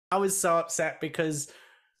I was so upset because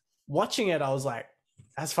watching it, I was like,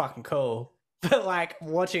 that's fucking cool. But like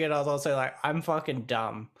watching it, I was also like, I'm fucking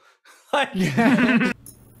dumb. Like, Yeah.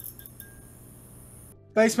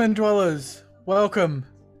 Basement dwellers, welcome.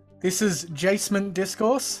 This is Jacement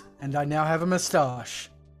Discourse, and I now have a moustache.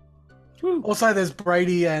 Also, there's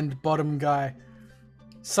Brady and Bottom Guy.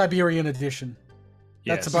 Siberian edition.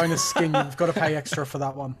 That's a bonus skin. You've got to pay extra for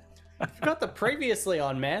that one. I've got the previously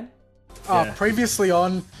on, man. Oh, yeah. Previously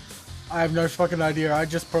on, I have no fucking idea. I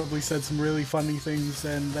just probably said some really funny things,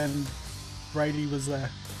 and then Brady was there.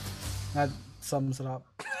 That sums it up.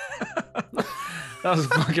 That was a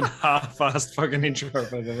fucking half-assed fucking intro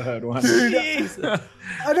if I've ever heard one. Dude,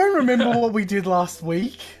 I don't remember what we did last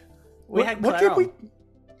week. What did we?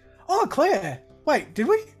 Oh, Claire. Wait, did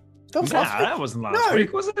we? That was last week. That wasn't last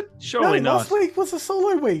week, was it? Surely not. Last week was a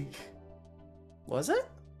solo week. Was it?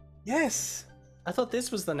 Yes. I thought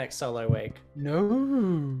this was the next solo week.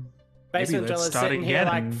 No. Basement dwellers sitting here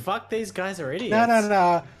like, fuck, these guys are idiots.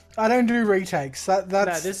 No. I don't do retakes. That's no.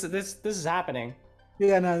 This is happening.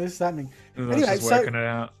 Yeah, no, this is happening. Anyway, just working it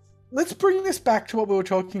out. Let's bring this back to what we were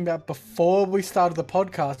talking about before we started the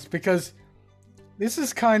podcast, because this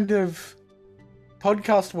is kind of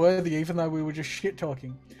podcast worthy, even though we were just shit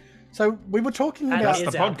talking. So we were talking about the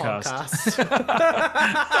podcast.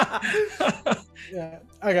 Yeah.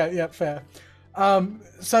 Okay. Yeah. Fair.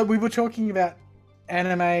 So we were talking about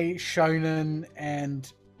anime, shonen,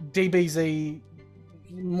 and DBZ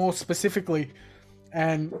more specifically,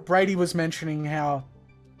 and Brady was mentioning how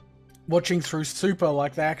watching through Super,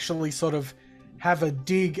 like they actually sort of have a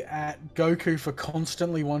dig at Goku for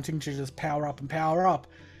constantly wanting to just power up and power up.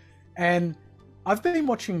 And I've been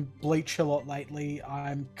watching Bleach a lot lately.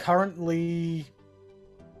 I'm currently,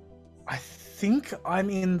 I think I'm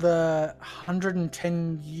in the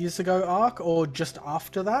 110 years ago arc, or just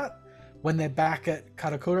after that, when they're back at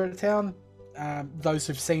Karakura Town. Those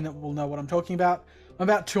who've seen it will know what I'm talking about. I'm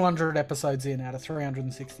about 200 episodes in out of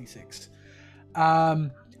 366.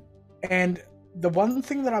 And the one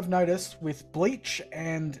thing that I've noticed with Bleach,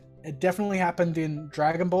 and it definitely happened in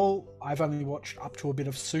Dragon Ball, I've only watched up to a bit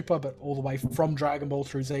of Super, but all the way from Dragon Ball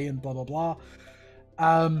through Z and blah, blah, blah.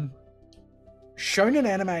 Shonen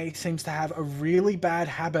anime seems to have a really bad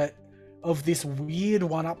habit of this weird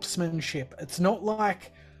one-upsmanship. It's not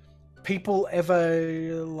like people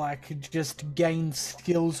ever, like, just gain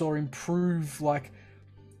skills or improve, like,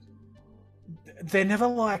 they're never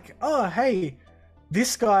like, oh, hey,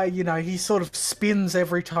 this guy, you know, he sort of spins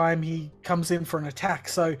every time he comes in for an attack.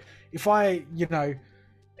 So if I, you know,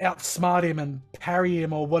 outsmart him and parry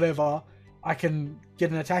him or whatever, I can get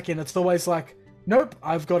an attack in. It's always like, nope,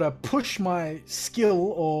 I've got to push my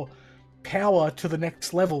skill or power to the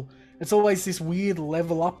next level. It's always this weird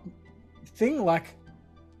level up thing, like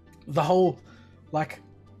the whole, like,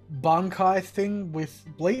 Bankai thing with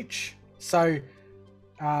Bleach. So,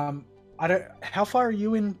 how far are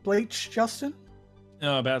you in Bleach, Justin?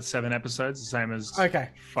 Oh, about 7 episodes, the same as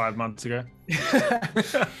 5 months ago. So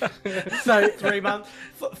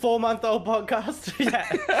 4-month-old podcast.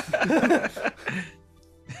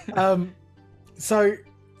 Yeah. So,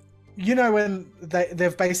 you know, when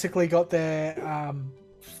they've basically got their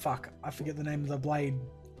I forget the name of the blade.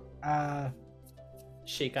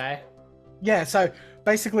 Shikai. Yeah, so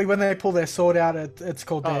basically when they pull their sword out, it's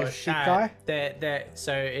called their Shikai.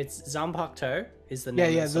 So it's Zanpakuto is the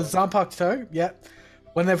name. Yeah, the Zanpakuto. Yeah.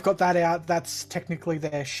 When they've got that out, that's technically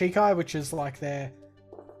their Shikai, which is like their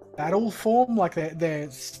battle form, like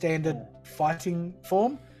their standard fighting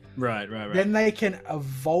form. Right. Then they can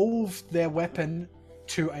evolve their weapon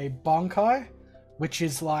to a Bankai, which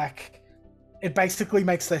is like, it basically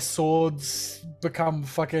makes their swords become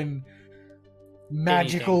fucking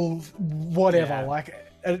magical, whatever. Yeah. Like,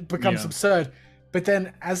 it becomes absurd. But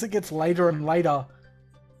then as it gets later and later,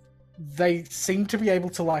 they seem to be able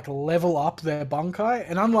to, like, level up their Bankai.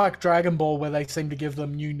 And unlike Dragon Ball, where they seem to give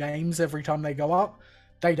them new names every time they go up,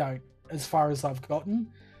 they don't, as far as I've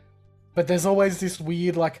gotten. But there's always this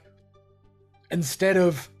weird, like, instead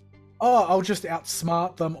of, oh, I'll just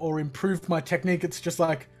outsmart them or improve my technique, it's just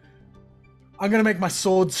like, I'm going to make my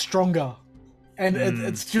sword stronger. And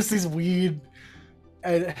it's just this weird...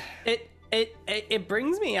 It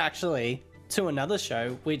brings me, actually, to another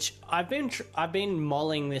show, which I've been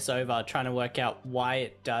mulling this over, trying to work out why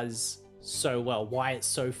it does so well, why it's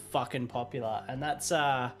so fucking popular, and that's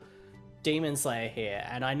Demon Slayer here.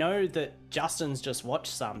 And I know that Justin's just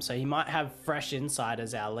watched some, so he might have fresh insight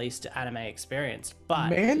as our least anime experience. But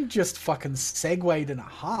man, just fucking segued in a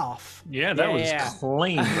half. Yeah, that was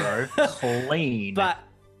clean, bro. Clean. But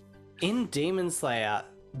in Demon Slayer,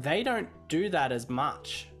 they don't do that as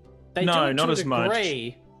much. They do it not to as a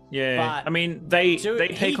degree, Yeah, But I mean, they he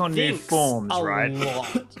take on new thinks forms, a right?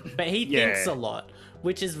 lot, but he thinks a lot,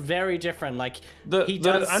 which is very different. Like he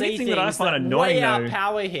does only see thing things that I find way annoying, though,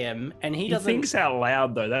 outpower him, and he he doesn't. thinks out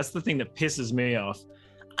loud though. That's the thing that pisses me off.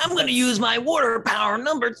 I'm going to That's- use my water power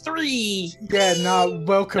number 3. Yeah, no,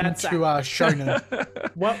 welcome That's to Shonen.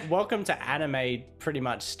 Well, welcome to anime, pretty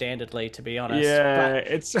much standardly, to be honest. Yeah, but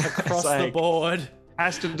it's across it's the like, board.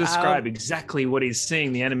 has to describe exactly what he's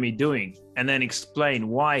seeing the enemy doing, and then explain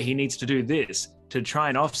why he needs to do this to try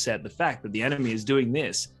and offset the fact that the enemy is doing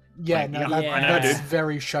this. Yeah, Like, no, I know, that's dude.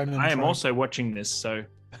 very Shonen. I am trope. also watching this, so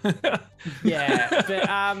Yeah,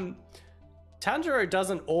 but Tanjiro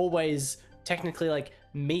doesn't always technically like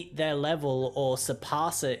meet their level or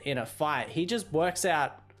surpass it in a fight. He just works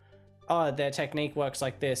out, oh, their technique works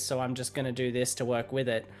like this, so I'm just gonna do this to work with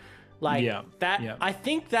it. Like that. Yeah. I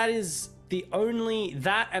think that is the only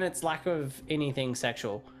that, and its lack of anything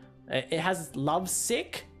sexual. It has love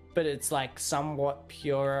sick, but it's like somewhat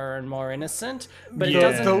purer and more innocent. But it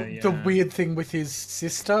doesn't. The weird thing with his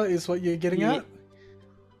sister is what you're getting at.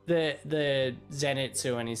 The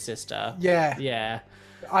Zenitsu and his sister. Yeah.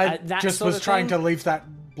 I just was trying to leave that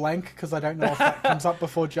blank because I don't know if that comes up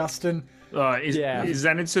before Justin. Is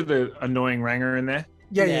Zenitsu the annoying ranger in there?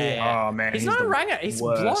 Yeah. Oh man, he's not a ranger. He's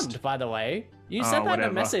blonde, by the way. You said that in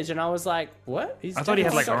a message, and I was like, "What?" I thought he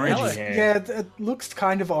had like orangey hair. Yeah, it looks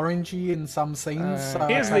kind of orangey in some scenes. So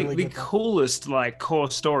Here's the coolest like core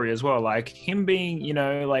story as well. Like him being, you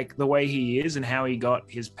know, like the way he is and how he got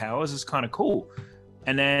his powers is kind of cool.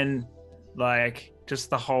 And then like just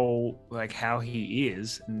the whole like how he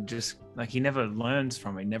is, and just like he never learns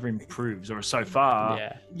from it, never improves, or so far.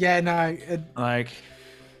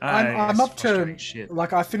 I'm up to shit.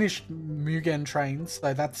 Like I finished Mugen Train,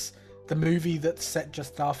 so that's the movie that's set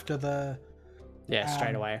just after the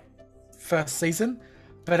straight away first season.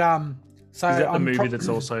 But so is that the movie that's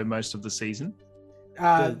also most of the season?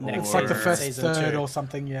 It's like the first third 2. or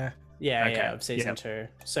something. Of season 2.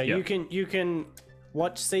 So you can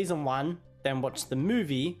watch season 1, then watch the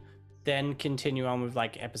movie, then continue on with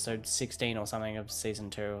like episode 16 or something of season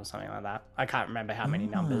 2 or something like that. I can't remember how many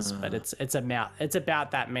numbers, but it's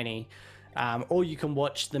about that many. Or you can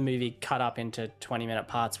watch the movie cut up into 20-minute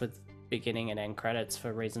parts with beginning and end credits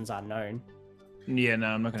for reasons unknown. Yeah, no,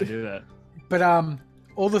 I'm not going to do that. But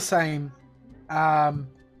all the same,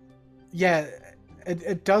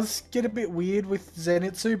 it does get a bit weird with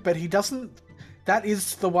Zenitsu, but he doesn't. That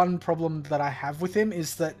is the one problem that I have with him,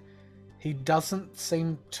 is that he doesn't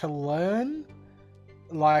seem to learn.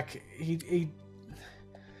 Like he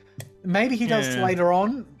maybe he does later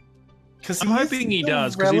on, because I'm hoping he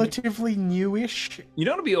does. Relatively newish. You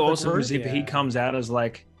know, it'd be awesome if he comes out as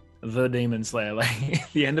like the Demon Slayer.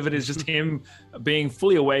 Like the end of it is just him being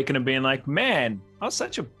fully awakened and being like, "Man, I was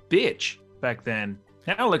such a bitch back then.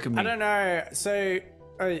 Now look at me." I don't know. So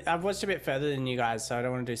I've watched a bit further than you guys, so I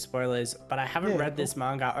don't want to do spoilers. But I haven't read this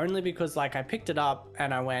manga only because like I picked it up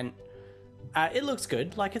and I went, it looks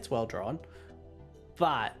good, like it's well drawn,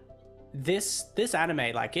 but this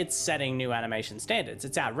anime, like it's setting new animation standards.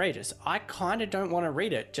 It's outrageous. I kind of don't want to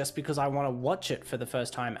read it just because I want to watch it for the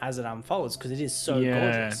first time as it unfolds, because it is so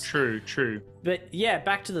gorgeous. True. But yeah,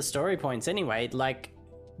 back to the story points anyway. Like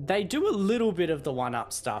they do a little bit of the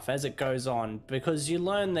one-up stuff as it goes on, because you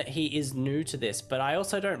learn that he is new to this, but I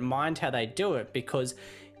also don't mind how they do it because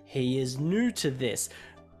he is new to this.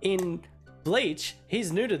 In Bleach,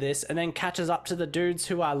 he's new to this and then catches up to the dudes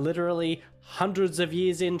who are literally hundreds of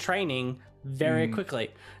years in training very quickly.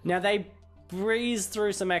 Now they breeze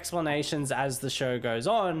through some explanations as the show goes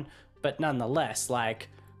on, but nonetheless, like,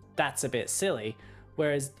 that's a bit silly.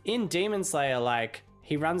 Whereas in Demon Slayer, like,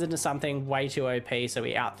 he runs into something way too OP, so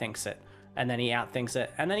he outthinks it, and then he outthinks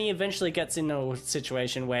it, and then he eventually gets into a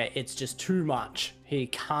situation where it's just too much. He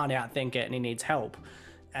can't outthink it and he needs help.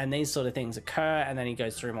 And these sort of things occur, and then he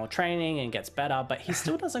goes through more training and gets better, but he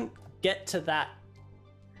still doesn't get to that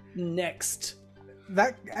next.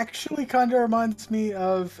 That actually kind of reminds me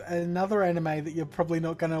of another anime that you're probably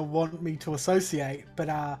not going to want me to associate,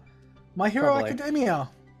 but My Hero Academia.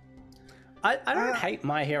 I don't hate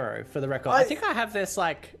My Hero, for the record. I think I have this,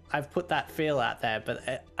 like, I've put that feel out there,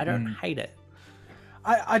 but I don't hate it.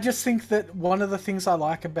 I just think that one of the things I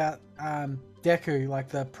like about Deku, like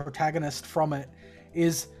the protagonist from it,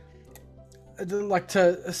 is like,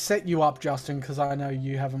 to set you up, Justin, because I know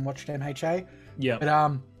you haven't watched MHA. Yeah.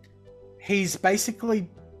 But he's basically,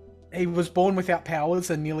 he was born without powers,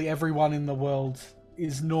 and nearly everyone in the world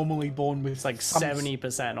is normally born with, it's like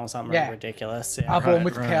 70% or something ridiculous. Yeah. Are born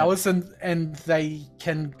with powers, and they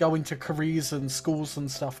can go into careers and schools and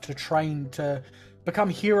stuff to train to become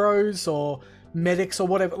heroes or medics or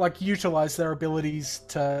whatever, like utilize their abilities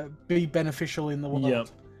to be beneficial in the world. Yep.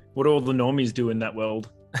 What do all the normies do in that world?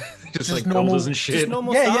 just like normal- builders and shit. Just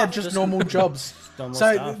normal Yeah, stuff. just normal jobs. normal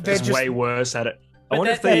So stuff. they're Just just way worse at it. I But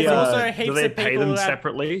wonder if there's they also do heaps they of pay people them that-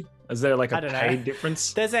 separately? Is there like I a don't know. pay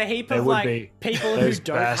difference? There's a heap There of would like be. people who Those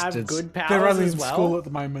don't have bastards. good powers they're only as in well. school at the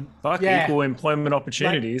moment. Fuck Yeah. equal employment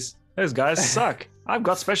opportunities. Those guys suck. I've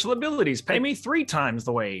got special abilities. Pay me 3 times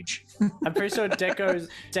the wage. I'm pretty sure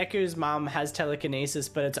Deku's mum has telekinesis,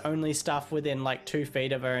 but it's only stuff within like 2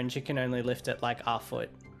 feet of her, and she can only lift it like a foot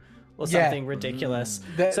or Yeah. something ridiculous.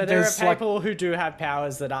 There- So there are there's, like- people who do have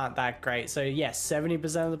powers that aren't that great. So yes,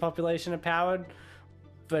 70% of the population are powered,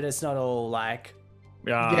 but it's not all like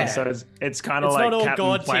Yeah. So it's kind of it's like not all Captain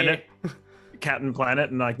God Planet. tier. Captain Planet,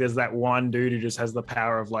 and like there's that one dude who just has the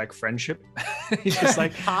power of like friendship. He's just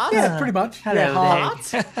like, Hearts? Yeah, pretty much. hello Yeah, hard. there.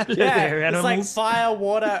 Hearts? Hello Yeah, there, it's like animals. fire,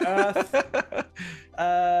 water, earth,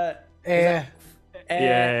 Air. air,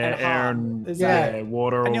 Yeah, and air heart. and Is yeah. that-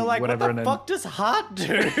 water And or you're like, whatever. what and the then, fuck does heart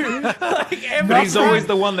do? like every but he's time- always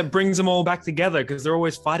the one that brings them all back together because they're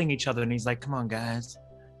always fighting each other. And he's like, come on, guys.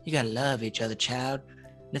 You gotta love each other, child.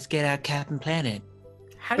 Let's get out Captain Planet.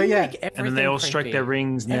 How But do you yeah. make everything And then they all strike creepy? their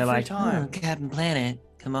rings and they're Every like, time. Captain Planet,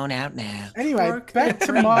 come on out now. Anyway, Broke back their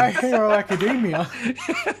to My Hero Academia.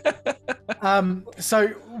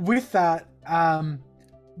 So with that,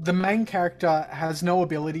 the main character has no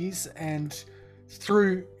abilities, and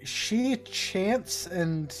through sheer chance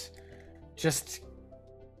and just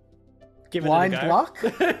Give it blind a go. luck,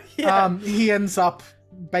 yeah. he ends up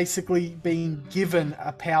basically being given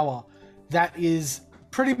a power that is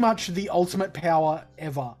pretty much the ultimate power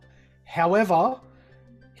ever. However,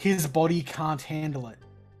 his body can't handle it.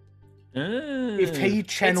 If he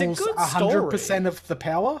channels good 100% of the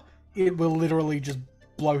power, it will literally just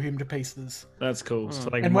blow him to pieces. That's cool. So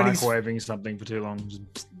like And when he's- microwaving something for too long.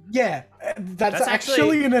 Just- Yeah, that's That's actually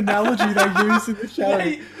actually- an analogy they use in the show.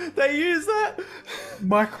 they use that.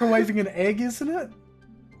 Microwaving an egg, isn't it?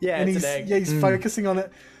 Yeah, And it's he's an egg. yeah, he's focusing on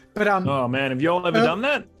it. But Oh man, have you all ever done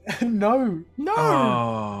that? no, No.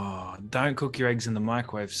 Oh, don't cook your eggs in the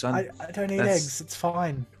microwave, son. I don't eat That's- eggs. It's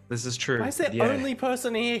fine. This is true. Why is the Yeah. only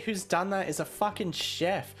person here who's done that is a fucking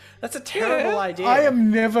chef? That's a terrible idea. I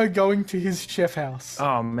am never going to his chef house.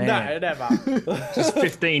 Oh man. No, never. Just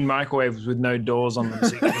 15 microwaves with no doors on them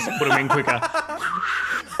so you can just put them in quicker.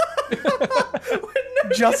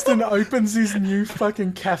 Justin opens his new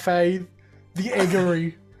fucking cafe, the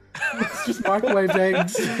Eggery. It's just microwaved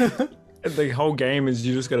eggs. The whole game is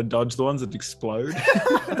you just gotta dodge the ones that explode. I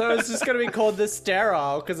thought it was just going to be called the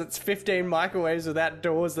sterile because it's 15 microwaves without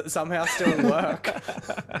doors that somehow still work.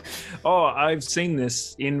 Oh, I've seen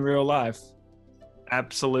this in real life.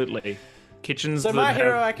 Absolutely. Kitchens So that My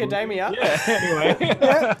Hero have- Academia. Yeah,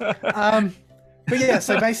 anyway. But yeah,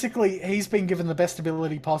 so basically he's been given the best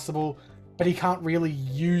ability possible, but he can't really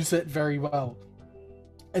use it very well.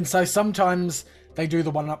 And so sometimes they do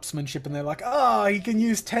the one-upsmanship and they're like, oh, he can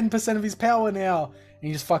use 10% of his power now. And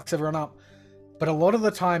he just fucks everyone up. But a lot of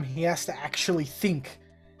the time he has to actually think.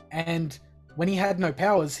 And when he had no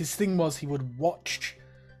powers, his thing was he would watch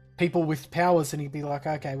people with powers and he'd be like,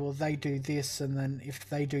 okay, well, they do this. And then if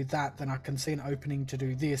they do that, then I can see an opening to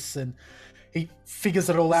do this. And he figures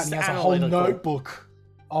it all out and he has a whole Analytical. notebook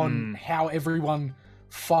on how everyone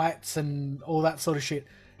fights and all that sort of shit.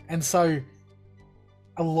 And so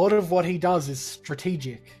a lot of what he does is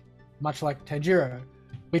strategic, much like Tanjiro,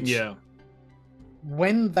 which Yeah.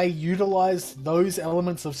 when they utilize those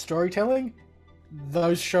elements of storytelling,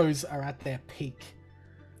 those shows are at their peak.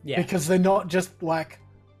 Yeah. Because they're not just like,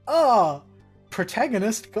 oh,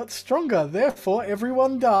 protagonist got stronger, therefore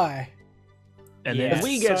everyone die. And Yeah, then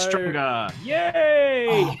we get so- stronger.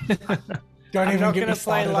 Yay! Don't I'm even not get me gonna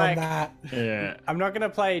play, started like- on that. Yeah. I'm not going to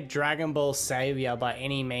play Dragon Ball Savior by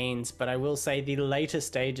any means, but I will say the later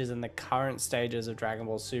stages and the current stages of Dragon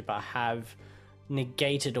Ball Super have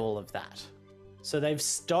negated all of that. So they've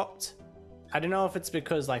stopped. I don't know if it's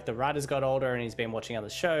because like the writer's got older and he's been watching other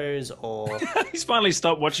shows, or He's finally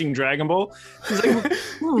stopped watching Dragon Ball. He's like,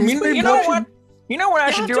 He's been watching- You know what I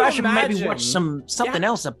You should have do? to I should maybe imagine- watch something Yeah.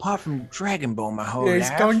 else apart from Dragon Ball my whole Yeah, he's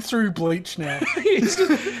life. going through Bleach now. he's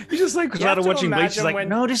just like You started have to watching Bleach. He's imagine like, when-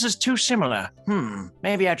 No, this is too similar.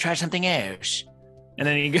 Maybe I try something else. and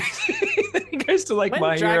then he goes, he goes to like when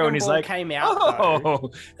My Dragon Hero, and he's Ball like, came out, though,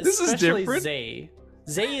 oh, this is especially different.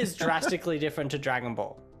 Z is drastically different to Dragon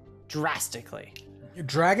Ball. Drastically.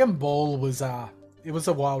 Dragon Ball was it was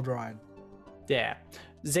a wild ride. Yeah.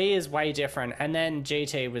 Z is way different. And then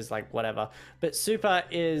GT was like, whatever. But Super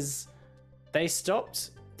is, they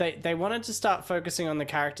they wanted to start focusing on the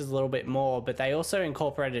characters a little bit more, but they also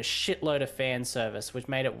incorporated a shitload of fan service, which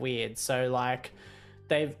made it weird. So like,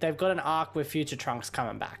 they've got an arc with Future Trunks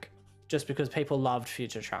coming back, just because people loved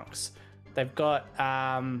Future Trunks. They've got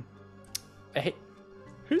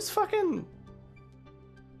who's fucking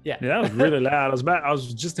yeah. That was really loud. I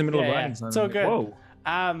was just in the middle of writing something. It's all good.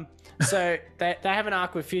 Whoa. So they have an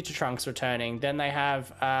arc with Future Trunks returning. Then they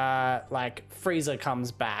have like Frieza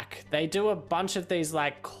comes back. They do a bunch of these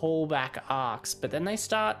like callback arcs, but then they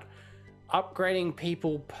start upgrading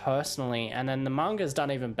people personally, and then the manga's done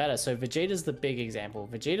even better. So Vegeta's the big example.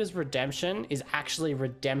 Vegeta's redemption is actually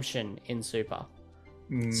redemption in Super.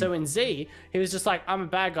 So in Z, he was just like, I'm a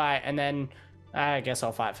bad guy, and then I guess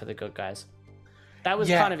I'll fight for the good guys. That was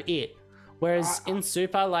kind of it. Whereas in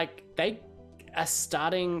Super, like, they are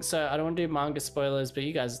starting... So I don't want to do manga spoilers, but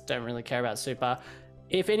you guys don't really care about Super.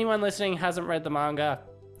 If anyone listening hasn't read the manga,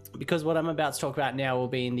 because what I'm about to talk about now will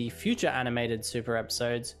be in the future animated Super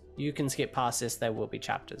episodes, you can skip past this. There will be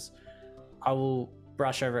chapters. I will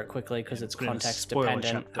brush over it quickly because it's context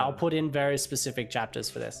dependent. I'll put in very specific chapters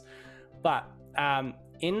for this. But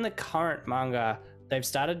in the current manga, they've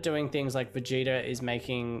started doing things like Vegeta is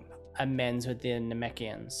making amends with the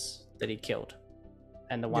Namekians that he killed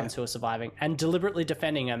and the ones who are surviving, and deliberately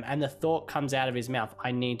defending them. And the thought comes out of his mouth,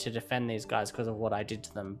 I need to defend these guys because of what I did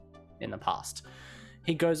to them in the past.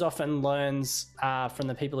 He goes off and learns from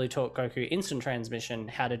the people who taught Goku instant transmission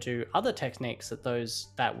how to do other techniques that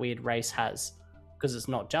that weird race has, because it's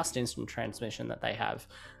not just instant transmission that they have.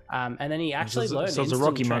 And then he actually learned. So it's a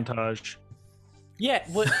Rocky montage. Yeah,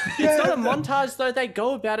 well, it's not a montage though. They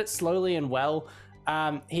go about it slowly and well.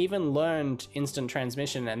 He even learned instant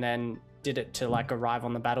transmission and then did it to like arrive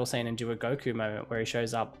on the battle scene and do a Goku moment where he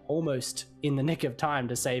shows up almost in the nick of time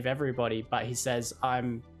to save everybody, but he says,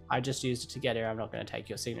 I just used it to get here, I'm not going to take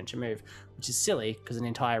your signature move, which is silly because an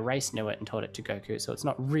entire race knew it and taught it to Goku, so it's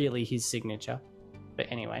not really his signature. But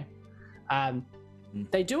anyway,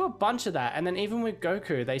 they do a bunch of that. And then even with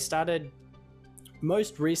Goku, they started,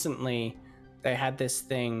 most recently, they had this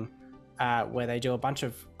thing where they do a bunch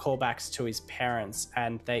of callbacks to his parents,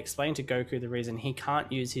 and they explain to Goku the reason he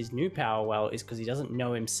can't use his new power well is because he doesn't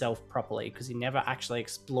know himself properly, because he never actually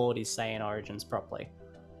explored his Saiyan origins properly.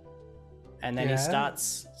 And then he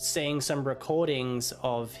starts seeing some recordings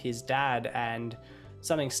of his dad, and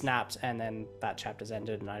something snaps, and then that chapter's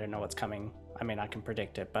ended, and I don't know what's coming. I mean, I can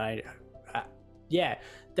predict it, but yeah,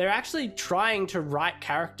 they're actually trying to write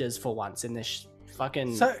characters for once in this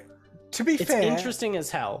fucking... So, to be fair... It's interesting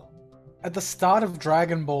as hell. At the start of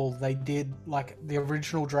Dragon Ball, they did, like, the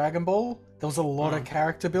original Dragon Ball, there was a lot of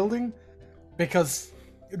character building, because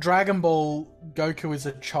Dragon Ball, Goku is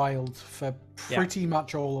a child for pretty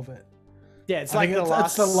much all of it. Yeah, it's like the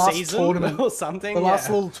last season tournament or something. The last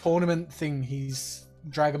little tournament thing, he's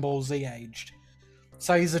Dragon Ball Z aged.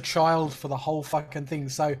 So he's a child for the whole fucking thing.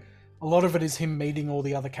 So a lot of it is him meeting all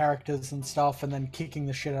the other characters and stuff and then kicking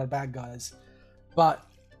the shit out of bad guys. But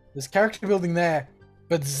there's character building there.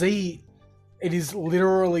 But Z, it is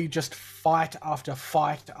literally just fight after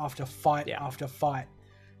fight after fight after fight.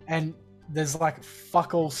 And there's like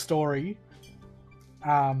fuck all story.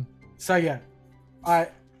 So yeah,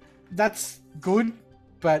 that's good,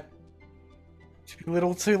 but too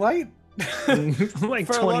little too late. Like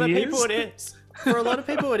for 20 a lot of years? people it is. For a lot of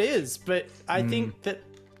people it is, but I think that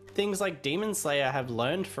things like Demon Slayer have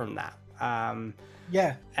learned from that.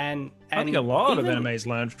 Yeah. And I think a lot of animes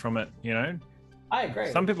learned from it, you know? I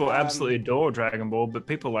agree. Some people absolutely adore Dragon Ball, but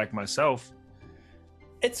people like myself,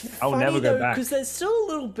 it's funny, I'll never go back. Because there's still a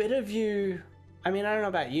little bit of you... I mean, I don't know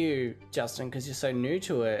about you, Justin, because you're so new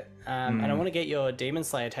to it. And I want to get your Demon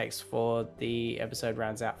Slayer takes before the episode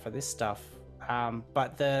rounds out for this stuff.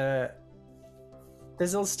 But there's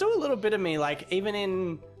still a little bit of me, like, even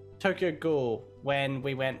in Tokyo Ghoul, when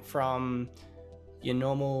we went from your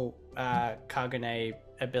normal Kagune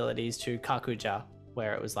abilities to Kakuja,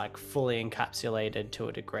 where it was, like, fully encapsulated to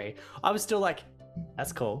a degree, I was still like,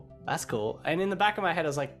 that's cool, that's cool. And in the back of my head, I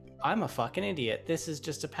was like, I'm a fucking idiot. This is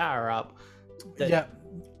just a power-up that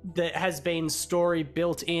has been story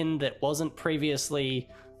built in that wasn't previously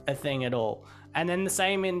a thing at all. And then the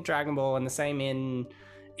same in Dragon Ball, and the same in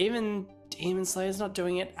even Demon Slayer's not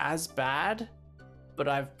doing it as bad, but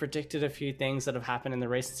I've predicted a few things that have happened in the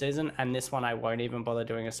recent season, and this one I won't even bother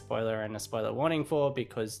doing a spoiler and a spoiler warning for,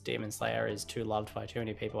 because Demon Slayer is too loved by too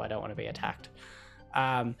many people. I don't want to be attacked.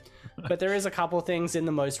 But there is a couple things in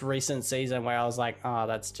the most recent season where I was like, oh,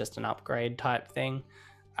 that's just an upgrade type thing.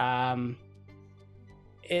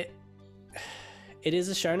 It is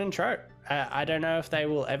a shonen trope. I don't know if they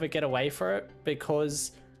will ever get away from it,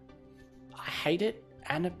 because I hate it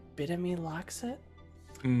and a bit of me likes it.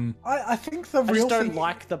 I think the I real just don't thing,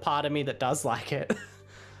 like the part of me that does like it.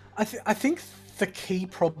 I think the key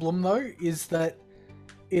problem though is that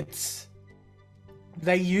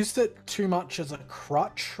they used it too much as a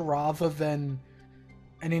crutch rather than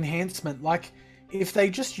an enhancement. Like, if they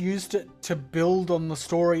just used it to build on the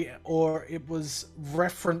story, or it was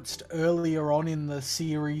referenced earlier on in the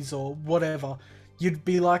series or whatever, you'd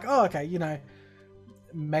be like, oh, okay, you know,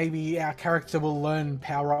 maybe our character will learn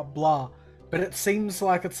power up, blah. But it seems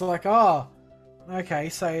like it's like, oh, okay,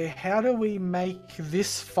 so how do we make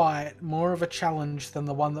this fight more of a challenge than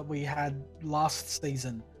the one that we had last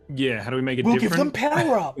season? Yeah, how do we make it We'll different? give them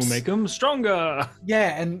power ups. We'll make them stronger.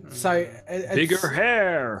 Yeah, and so it's, Bigger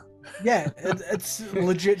hair. Yeah, it's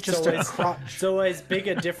legit just a crutch. It's always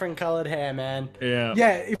bigger, different colored hair, man. Yeah.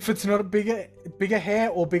 Yeah, if it's not a bigger hair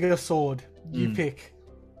or bigger sword, you pick.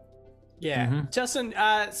 Yeah. Justin,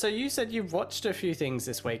 so you said you've watched a few things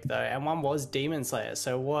this week, though, and one was Demon Slayer.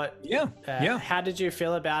 So what... Yeah. How did you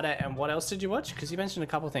feel about it, and what else did you watch? Because you mentioned a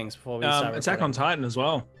couple things before we started Attack on Titan as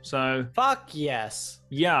well. So... Fuck yes.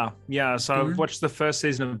 Yeah. So I've watched the first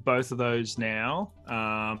season of both of those now.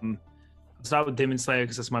 I'll start with Demon Slayer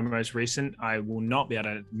because that's my most recent. I will not be able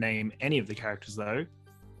to name any of the characters, though.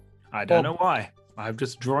 I don't know why. I'm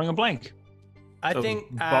just drawing a blank. I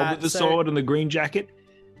think... Bob with the sword and the green jacket.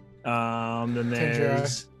 Then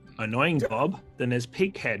there's Annoying Bob. Then there's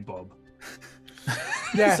Pighead Bob.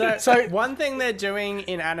 Yeah. So one thing they're doing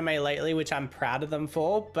in anime lately, which I'm proud of them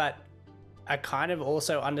for, but I kind of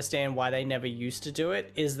also understand why they never used to do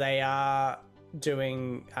it, is they are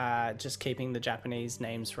doing just keeping the Japanese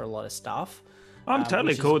names for a lot of stuff. I'm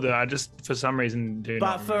totally cool though. I just for some reason do.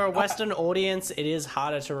 But for a Western audience, it is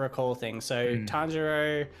harder to recall things. So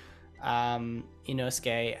Tanjiro,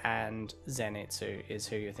 Inosuke, and Zenitsu is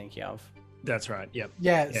who you're thinking of. That's right. Yep.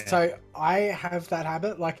 Yeah, so I have that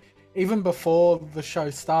habit. Like, even before the show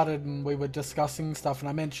started and we were discussing stuff and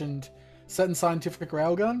I mentioned certain scientific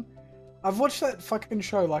railgun, I've watched that fucking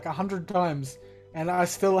show like 100 times and I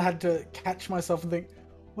still had to catch myself and think,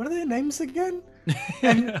 what are their names again?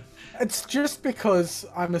 And it's just because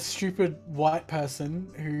I'm a stupid white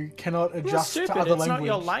person who cannot adjust to other it's language. not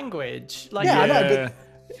your language. Like, I know, but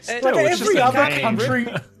Still, like it's every just a other name. country,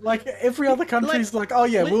 like every other country's like, oh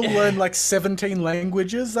yeah, we'll learn like 17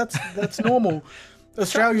 languages. That's normal.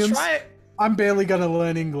 Australians, I'm barely gonna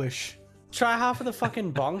learn English. Try half of the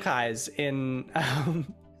fucking bonkais in.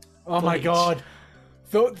 Oh my Bleach. god,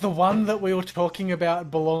 the one that we were talking about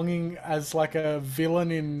belonging as like a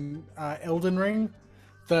villain in Elden Ring,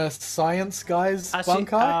 the science guys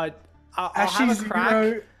bunkai. I'll have a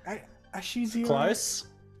crack. Ashi Zero. Close.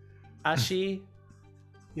 Ashi.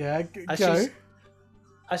 Yeah, go.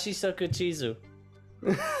 Ashisoku Chizu.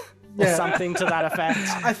 Yeah. Something to that effect.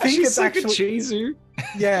 I think it's actually Chizu.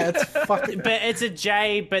 Yeah, it's fucking. But it's a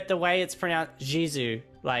J, but the way it's pronounced, Jizu.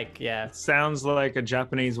 Like, yeah. Sounds like a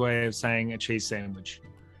Japanese way of saying a cheese sandwich.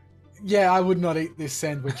 Yeah, I would not eat this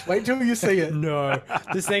sandwich. Wait till you see it. No,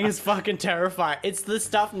 this thing is fucking terrifying. It's the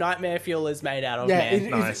stuff Nightmare Fuel is made out of, man.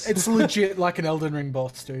 Nice. It's legit like an Elden Ring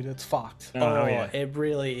boss, dude. It's fucked. Oh, yeah. It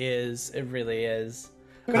really is. It really is.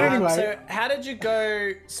 But anyway, So how did you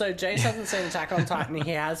go? So Jace hasn't seen Attack on Titan.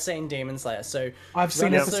 He has seen Demon Slayer. So I've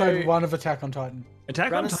seen run us episode through- 1 of Attack on Titan.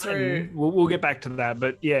 Attack Run on us Titan. through- We'll get back to that,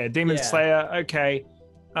 but yeah, Demon Yeah. Slayer. Okay.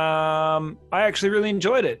 I actually really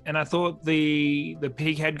enjoyed it, and I thought the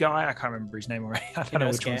pighead guy. I can't remember his name already. I don't know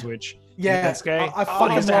which Inosuke. one's which. Yeah, Inosuke. I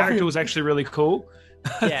fucking his love character him. was actually really cool.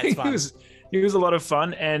 Yeah, it's fun. He was a lot of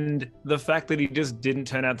fun, and the fact that he just didn't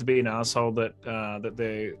turn out to be an asshole that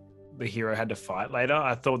the hero had to fight later.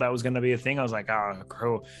 I thought that was going to be a thing. I was like, oh,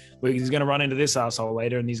 cool. Well, he's going to run into this asshole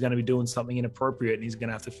later, and he's going to be doing something inappropriate, and he's going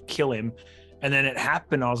to have to kill him. And then it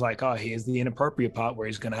happened. I was like, oh, here's the inappropriate part where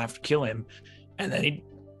he's going to have to kill him, and then he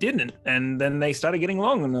didn't. And then they started getting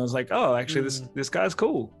along, and I was like, oh, actually, this guy's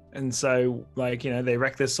cool. And so, like, you know, they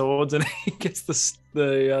wreck their swords, and he gets the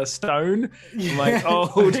stone. I'm like,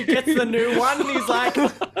 oh, He gets the new one, and he's like,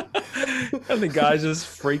 and the guy's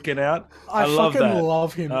just freaking out. I love fucking that.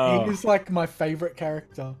 love him. Oh. He's like my favorite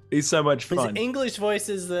character. He's so much his fun. English voice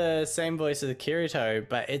is the same voice as Kirito,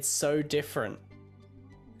 but it's so different.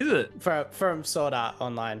 Is it? From Sword Art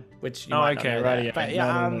Online, which you Oh, might okay, not know right, that. yeah. But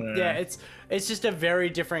yeah, No. yeah, it's just a very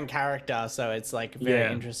different character, so it's like very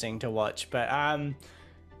Yeah. interesting to watch. But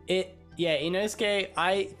Inosuke,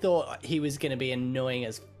 I thought he was gonna be annoying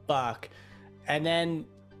as fuck, and then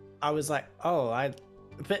I was like,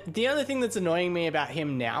 but the only thing that's annoying me about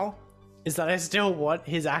him now is that I still want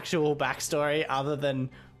his actual backstory other than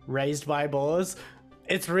raised by boars.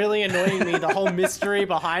 It's really annoying me, the whole mystery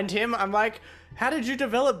behind him. I'm like, how did you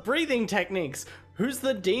develop breathing techniques? who's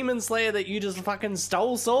the demon slayer that you just fucking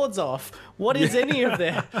stole swords off? What is any of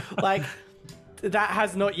that? Like, that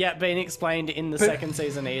has not yet been explained in the second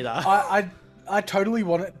season either. I totally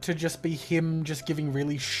want it to just be him just giving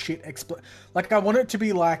really shit like I want it to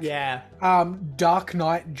be like Dark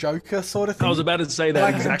Knight Joker sort of thing. I was about to say that,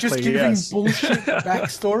 like exactly. just giving bullshit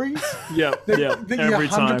backstories. Yep. That Every you're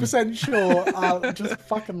 100% sure are just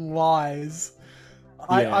fucking lies.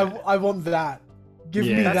 I want that. Give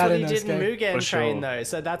me that's that what in he did in Escape. Mugen For Train, sure. though.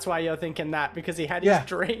 So that's why you're thinking that, because he had his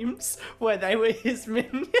dreams where they were his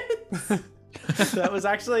minions. That was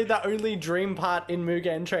actually the only dream part in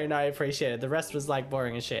Mugen Train I appreciated. The rest was like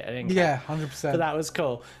boring as shit. I didn't care. 100%. But that was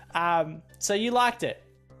cool. So you liked it.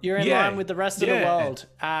 You're in line with the rest of the world,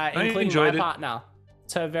 including my partner.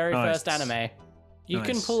 It's her very first anime. You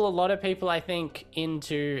can pull a lot of people, I think,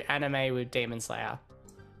 into anime with Demon Slayer.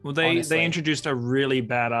 Well, they introduced a really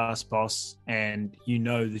badass boss, and you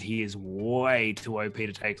know that he is way too OP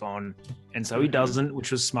to take on, and so he doesn't,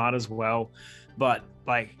 which was smart as well. But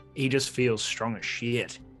like, he just feels strong as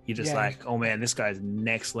shit. You're just like, oh man, this guy's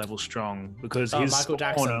next level strong, because his Michael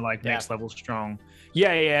Jackson. Spawn are like next level strong.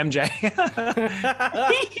 Yeah, MJ.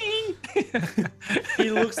 He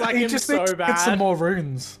looks like He him just so needs to bad. get some more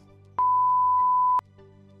runes.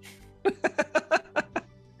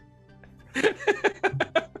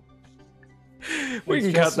 We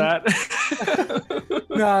can cut that.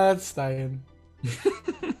 No, that's staying.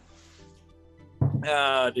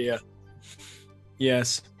 Oh dear.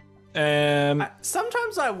 Yes.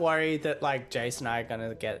 Sometimes I worry that like Jace and I are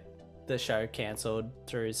gonna get the show cancelled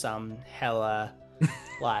through some hella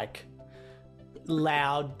like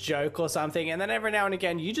loud joke or something, and then every now and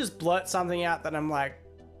again you just blurt something out that I'm like,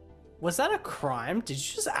 was that a crime? Did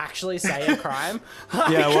you just actually say a crime?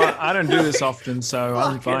 Yeah, well, I don't do this often, so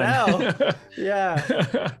I'm fine. Hell.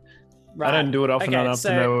 Yeah. Right. I don't do it often enough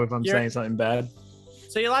to know if I'm saying something bad.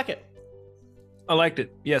 So you like it? I liked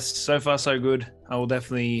it. Yes, so far so good. I will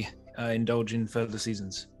definitely indulge in further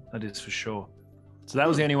seasons. That is for sure. So that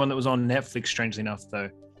was the only one that was on Netflix, strangely enough, though,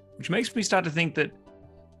 which makes me start to think that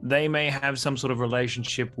they may have some sort of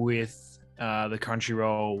relationship with the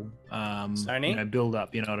Crunchyroll Sony build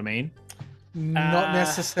up. You know what I mean? Not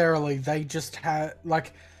necessarily. They just have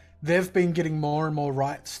like they've been getting more and more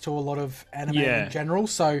rights to a lot of anime in general.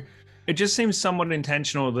 So it just seems somewhat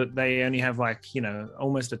intentional that they only have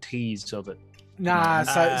almost a tease of it. Nah,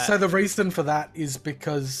 so the reason for that is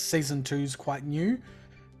because season 2 is quite new.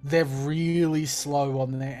 They're really slow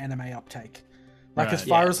on their anime uptake. Like as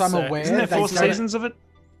far as I'm aware, isn't there 4 seasons of it?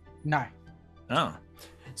 No. Oh.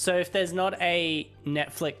 So if there's not a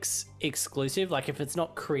Netflix exclusive, like if it's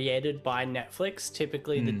not created by Netflix,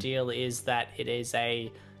 typically the deal is that it is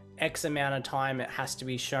a X amount of time. It has to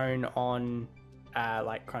be shown on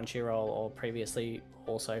like Crunchyroll or previously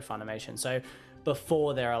also Funimation. So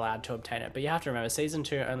before they're allowed to obtain it. But you have to remember, season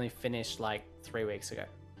 2 only finished like 3 weeks ago.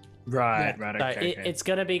 Right. So Okay. it's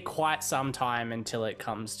going to be quite some time until it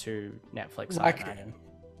comes to Netflix. Like, I imagine.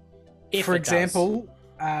 For example,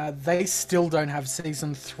 they still don't have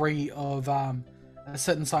season 3 of a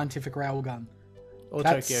certain scientific railgun. Or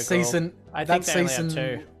That's Tokyo season. Ghoul. I think that's they only season.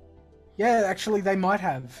 have 2. Yeah, actually, they might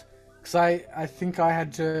have. Because I think I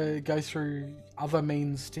had to go through other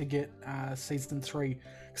means to get season 3.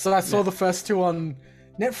 So I saw the first 2 on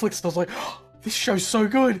Netflix. I was like, oh, this show's so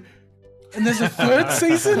good. And there's a 3rd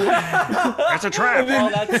season. That's a trap. Oh,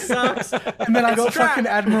 that sucks. And then I got fucking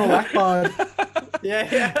Admiral Akbar.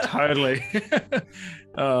 Yeah. Totally.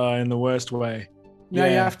 In the worst way. No,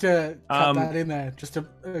 you have to cut that in there. Just a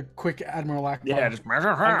quick Admiral Akbar. Yeah, just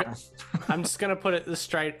I'm just going to put it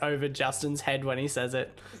straight over Justin's head when he says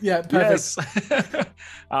it. Yeah, perfect. Yes.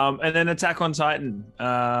 And then Attack on Titan.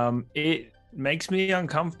 It makes me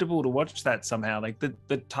uncomfortable to watch that somehow. Like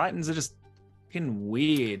the Titans are just fucking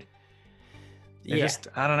weird. They're just,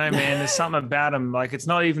 I don't know, man. There's something about them. Like, it's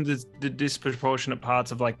not even the disproportionate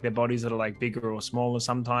parts of like their bodies that are like bigger or smaller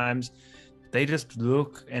sometimes. They just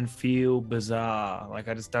look and feel bizarre. Like,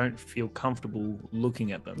 I just don't feel comfortable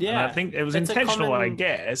looking at them. Yeah. And I think it was intentional, I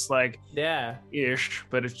guess. Like, ish.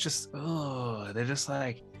 But it's just, they're just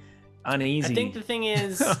like uneasy. I think the thing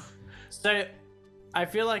is, so I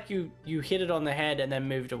feel like you hit it on the head and then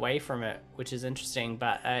moved away from it, which is interesting.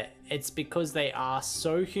 But it's because they are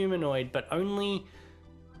so humanoid, but only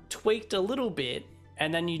tweaked a little bit.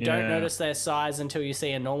 And then you don't notice their size until you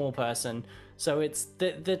see a normal person. So it's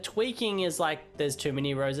the tweaking is like there's too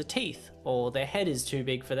many rows of teeth, or their head is too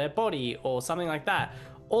big for their body, or something like that.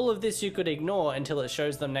 All of this you could ignore until it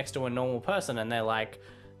shows them next to a normal person and they're like,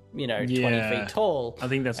 20 feet tall. I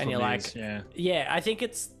think that's and what you're it like, is. Yeah, I think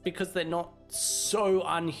it's because they're not so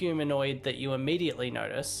unhumanoid that you immediately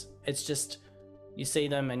notice. It's just You see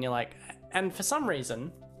them and you're like, and for some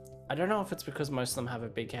reason, I don't know if it's because most of them have a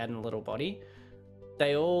big head and a little body,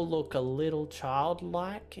 they all look a little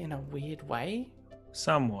childlike in a weird way.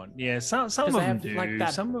 Somewhat, yeah. Some of They them have do. like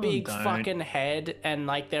that some of big them don't. fucking head, and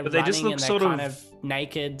like they're But they running just look and they're sort kind of of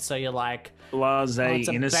naked. So you're like, Blasé, it's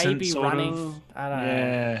a innocent baby sort running. of. I don't know.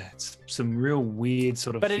 Yeah, it's some real weird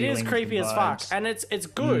sort of. But it is feelings creepy and as fuck, vibes. and it's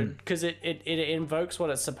good because it invokes what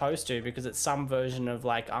it's supposed to, because it's some version of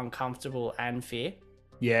like uncomfortable and fear.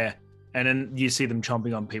 Yeah, and then you see them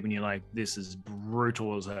chomping on people, and you're like, "This is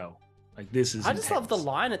brutal as hell." Like this is. I just love the intense.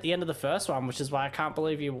 line at the end of the first one, which is why I can't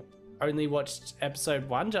believe you only watched episode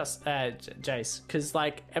 1, just Jace, because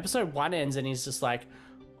like episode 1 ends and he's just like,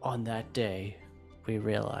 on that day we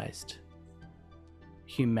realized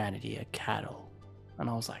humanity are cattle, and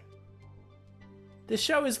I was like, this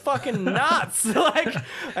show is fucking nuts. Like,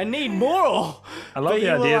 I need more. I love But the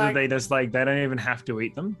you were idea like- that they just like they don't even have to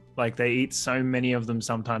eat them. Like they eat so many of them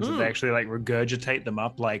sometimes that they actually like regurgitate them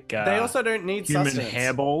up like They also don't need human sustenance.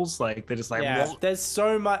 hairballs. Like they're just like Yeah, "Whoa." there's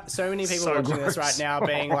so many people So watching this gross. right now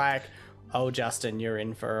being like, "Oh, Justin, you're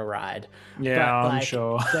in for a ride." Yeah, But, I'm like,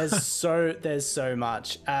 sure. there's so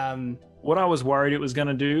much. What I was worried it was going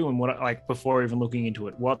to do, and what like before even looking into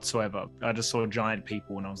it whatsoever, I just saw giant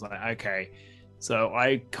people, and I was like, okay. So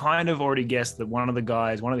I kind of already guessed that one of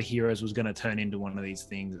the heroes was going to turn into one of these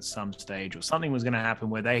things at some stage, or something was going to happen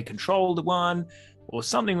where they controlled one, or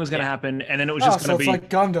something was going to happen, and then it was just so going to it's be like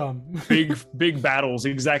Gundam. big battles.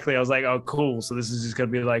 Exactly. I was like, oh, cool. So this is just going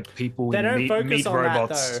to be like people They in don't meat focus on that,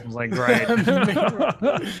 robots. though. I was like, great.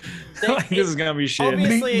 Like, this is going to be shit.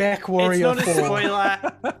 Obviously, Meat Mech Warrior it's not a 4. spoiler.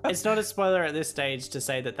 It's not a spoiler at this stage to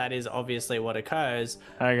say that is obviously what occurs.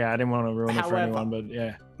 Okay, I didn't want to ruin it for However- anyone, but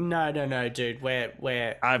yeah, No, dude.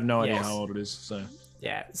 We're I have no idea Yes. how old it is. So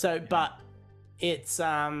yeah. So, but it's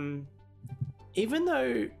even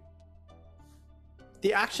though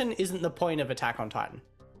the action isn't the point of Attack on Titan,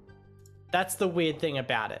 that's the weird thing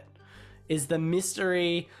about it, is the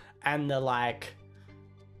mystery and the like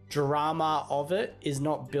drama of it is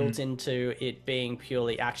not built into it being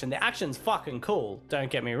purely action. The action's fucking cool, don't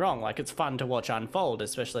get me wrong, like it's fun to watch unfold,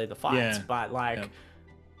 especially the fights, Yeah. but like Yep.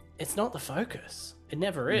 it's not the focus. It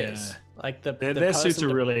never is. Yeah. Like the their suits person are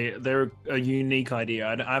to- really they're a unique idea.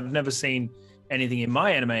 I've never seen anything in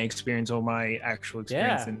my anime experience or my actual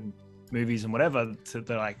experience Yeah. in movies and whatever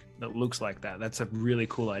that looks like that. That's a really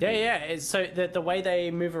cool idea. Yeah. So the way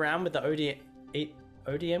they move around with the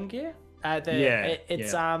ODM gear,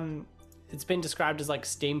 it's been described as like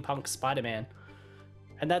steampunk Spider-Man,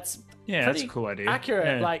 and that's Yeah, that's pretty a cool idea. accurate.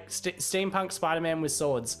 Yeah. Like steampunk Spider-Man with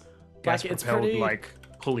swords. gas like it's propelled pretty. like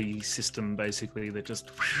pulley system basically that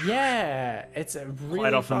just Yeah, it's a really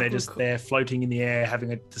quite often they're fucking just cool. there floating in the air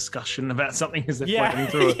having a discussion about something as they're Yeah, floating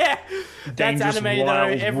through it. yeah. That's dangerous anime though.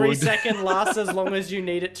 wild Every wood. second lasts as long as you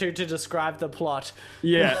need it to describe the plot.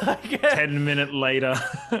 Yeah. Like, 10 minutes later,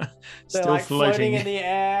 they're still like floating floating. in the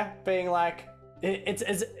air, being like, it's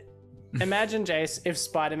as imagine Jace if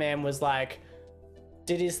Spider-Man was like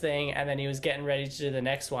did his thing and then he was getting ready to do the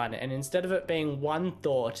next one, and instead of it being one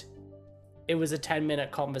thought, it was a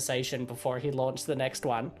 10-minute conversation before he launched the next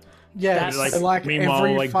one. Yeah, That's- like meanwhile,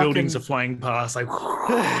 every like fucking... buildings are flying past. Like,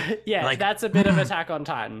 Yeah, Like, that's a bit of Attack on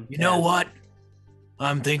Titan. You know what?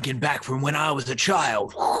 I'm thinking back from when I was a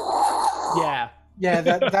child. Yeah. Yeah,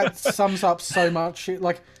 that sums up so much.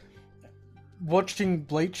 Like watching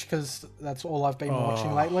Bleach, because that's all I've been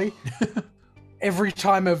watching lately. Every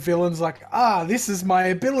time a villain's like, this is my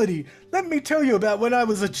ability. Let me tell you about when I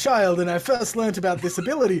was a child and I first learnt about this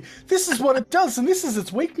ability. This is what it does and this is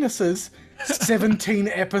its weaknesses. 17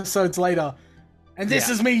 episodes later. And this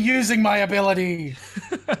is me using my ability.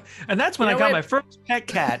 and that's when You I know got what? my first pet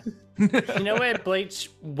cat. You know where Bleach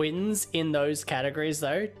wins in those categories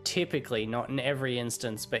though? Typically, not in every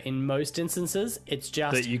instance, but in most instances, it's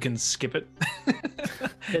just that you can skip it.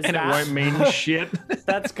 There's and that. it won't mean shit.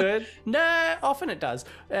 That's good. No, often it does.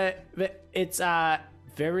 But it's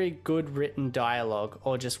very good written dialogue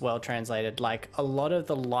or just well translated. Like a lot of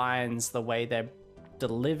the lines, the way they're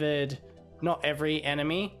delivered, not every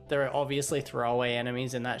enemy. There are obviously throwaway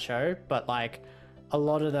enemies in that show, but like a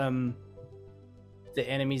lot of them, the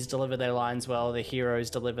enemies deliver their lines well, the heroes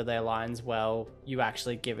deliver their lines well. You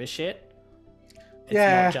actually give a shit. It's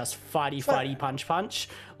not just fighty, punch.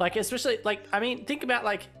 Like, especially, like, I mean, think about,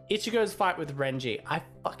 like, Ichigo's fight with Renji. I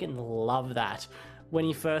fucking love that. When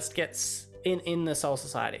he first gets in the Soul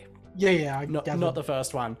Society. Yeah, I Not gathered. the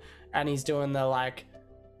first one. And he's doing the, like,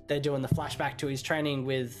 they're doing the flashback to his training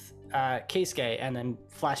with Kisuke and then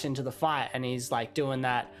flash into the fight. And he's, like, doing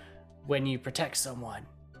that when you protect someone,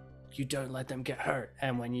 you don't let them get hurt.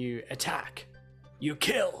 And when you attack, you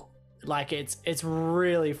kill. like it's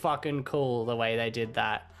really fucking cool the way they did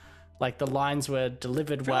that. Like the lines were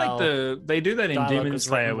delivered well. Like they do that in dialogue Demon was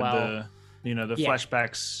Slayer written with well. the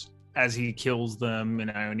flashbacks as he kills them,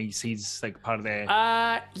 and he sees like part of their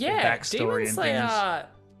Yeah, backstory Demon and Slayer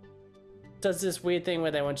does this weird thing where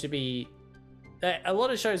they want you to be. A lot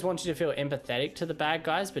of shows want you to feel empathetic to the bad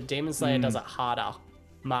guys, but Demon Slayer does it harder,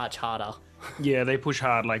 much harder. Yeah, they push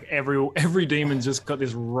hard. Like every demon's just got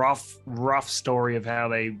this rough story of how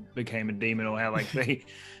they became a demon, or how like they.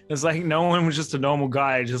 It's like no one was just a normal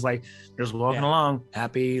guy, just walking along,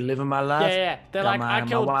 happy, living my life. Yeah. They're Got like, I my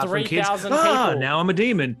killed wife and kids. 3,000 people. Now I'm a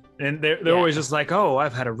demon, and they're always just like, oh,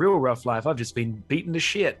 I've had a real rough life. I've just been beaten to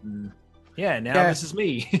shit, and now this is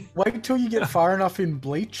me. Wait till you get far enough in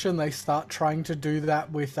Bleach and they start trying to do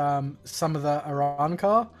that with some of the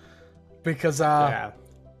Arankar, because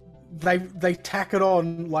they tack it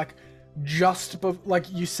on like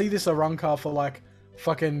like you see this Arankar for like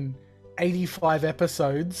fucking 85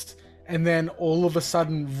 episodes, and then all of a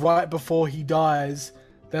sudden right before he dies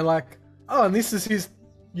they're like, oh, and this is his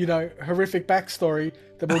horrific backstory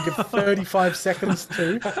that we'll give 35 seconds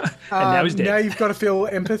to. And now he's dead. Now you've got to feel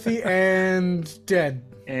empathy, and dead.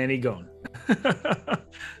 And he gone.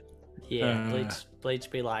 Yeah,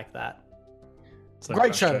 Bleach be like that. So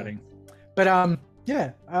great show. But are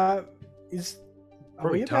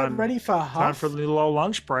we about ready for Time Huff? for a little old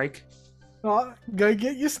lunch break. Oh, go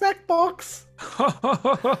get your snack box.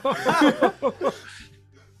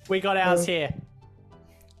 We got ours here.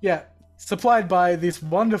 Yeah, supplied by this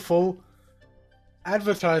wonderful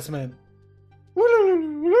advertisement.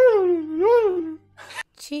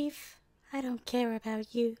 Chief, I don't care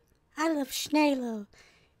about you. I love Shnalo.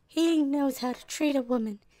 He knows how to treat a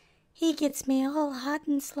woman. He gets me all hot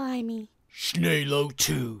and slimy. Shnalo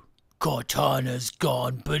 2. Cortana's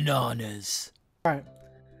gone bananas. Alright.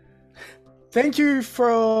 Thank you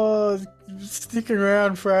for sticking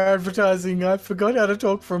around for our advertising. I forgot how to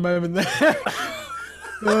talk for a moment there.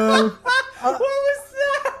 What was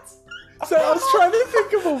that? So I was trying to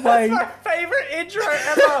think of a way. My favorite intro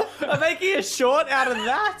ever. I'm making a short out of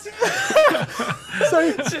that.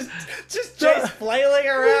 So just Jace flailing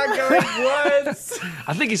around, going words.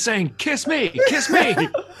 I think he's saying, kiss me,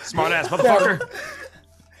 smart ass motherfucker.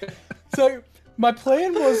 So my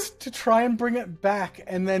plan was to try and bring it back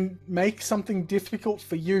and then make something difficult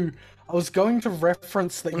for you. I was going to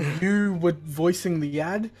reference that you were voicing the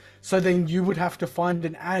ad, so then you would have to find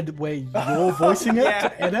an ad where you're voicing it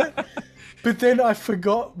to edit. But then I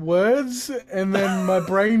forgot words, and then my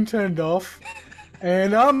brain turned off,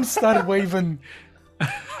 and started weaving.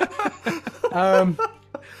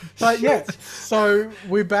 But yeah, so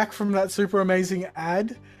we're back from that super amazing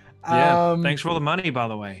ad. Thanks for all the money, by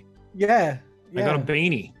the way. Yeah. I got a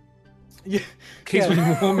beanie. Yeah. Keeps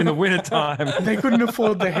me warm in the wintertime. They couldn't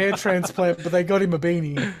afford the hair transplant, but they got him a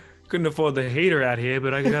beanie. Couldn't afford the heater out here,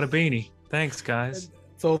 but I got a beanie. Thanks, guys.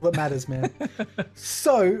 It's all that matters, man.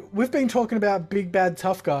 So we've been talking about big bad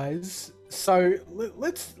tough guys. So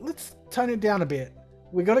let's tone it down a bit.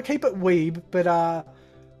 We got to keep it weeb, but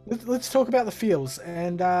let's talk about the feels.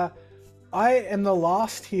 And I am the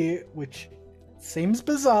last here, which seems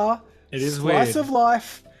bizarre. It is Slice weird. of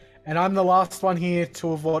life, and I'm the last one here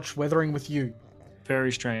to have watched Weathering with You.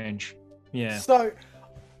 Very strange. Yeah. So,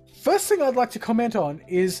 first thing I'd like to comment on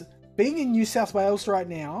is being in New South Wales right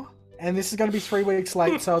now, and this is going to be 3 weeks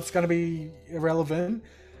late, so it's going to be irrelevant.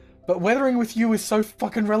 But Weathering with You is so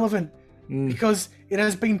fucking relevant because it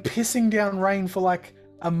has been pissing down rain for like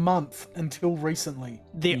a month until recently.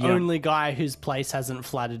 The only guy whose place hasn't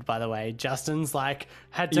flooded, by the way. Justin's like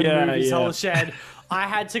had to move his whole shed. I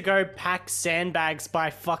had to go pack sandbags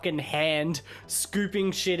by fucking hand,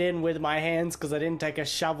 scooping shit in with my hands because I didn't take a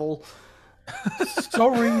shovel.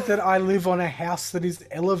 Sorry that I live on a house that is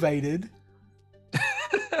elevated.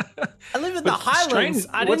 I live in the Highlands.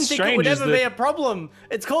 I didn't think it would ever be a problem.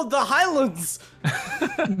 It's called the Highlands.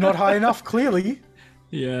 Not high enough, clearly.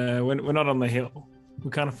 Yeah, we're not on the hill.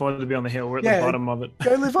 We can't afford to be on the hill. We're at the bottom of it.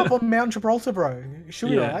 Go live up on Mount Gibraltar, bro. She'll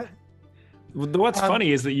be right. What's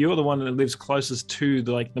funny is that you're the one that lives closest to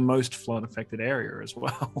the most flood affected area as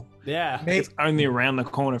well. Yeah. It's only around the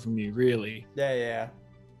corner from you, really. Yeah.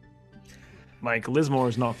 Like Lismore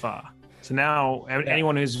is not far. So now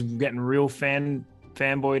anyone who's getting real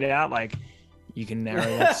fanboyed out, like you can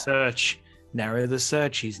narrow that search. Narrow the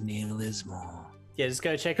search. He's near Lismore. Yeah, just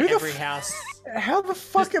go check every house. How the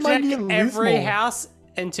fuck am I near Lismore? Every house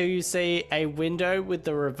until you see a window with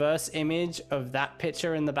the reverse image of that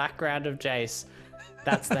picture in the background of Jace.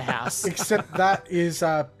 That's the house. Except that is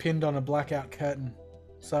pinned on a blackout curtain.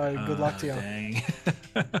 So good luck to you. Dang.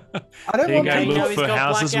 I don't There you want go, Okay, people. now look he's for got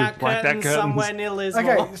houses with blackout curtains curtains. somewhere near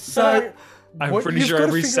Lismore. Okay, so I'm what pretty you've sure gotta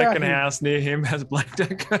every figure out second here- house near him has blacked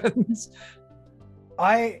out curtains.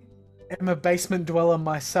 I am a basement dweller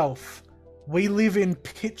myself. We live in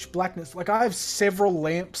pitch blackness. Like, I have several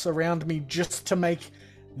lamps around me just to make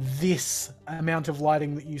this amount of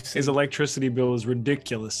lighting that you see. His electricity bill is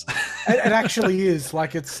ridiculous. It actually is.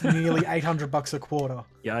 Like, it's nearly $800 a quarter.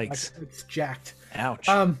 Like, Yikes. it's jacked. Ouch.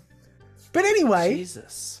 But anyway,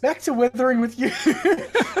 Jesus. back to Weathering with You.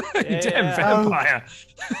 Damn vampire.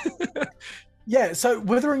 Yeah, so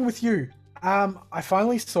Weathering with You. I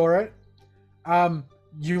finally saw it.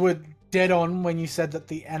 You were dead on when you said that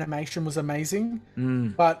the animation was amazing,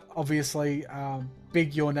 but obviously,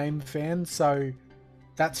 big Your Name fan, so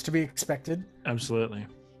that's to be expected. Absolutely.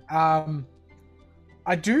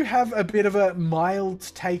 I do have a bit of a mild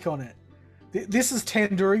take on it. This is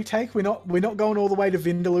tandoori take. We're not going all the way to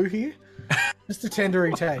Vindaloo here. Just a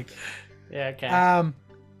tandoori take. Yeah, okay.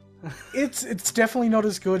 It's definitely not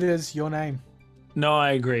as good as Your Name. No,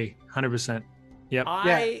 I agree. 100%. Yep.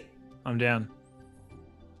 I'm down.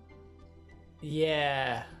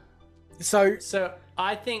 Yeah. So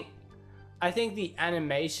I think the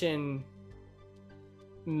animation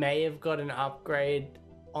may have got an upgrade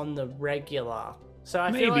on the regular. So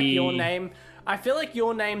I feel like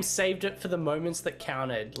Your Name saved it for the moments that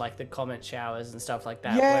counted, like the comment showers and stuff like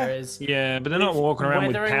that. Yeah. Whereas Yeah, but they're not walking around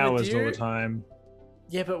with Weathering with powers all You- the time.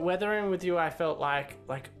 yeah, but Weathering with You, I felt like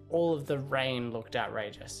all of the rain looked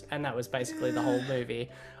outrageous, and that was basically the whole movie.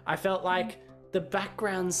 I felt like the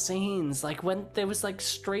background scenes, like when there was like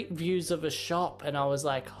street views of a shop, and I was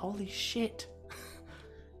like, holy shit.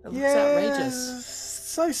 It looks outrageous.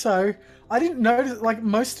 So. I didn't notice, like,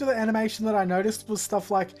 most of the animation that I noticed was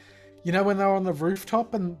stuff like, you know, when they were on the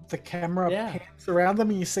rooftop and the camera pans around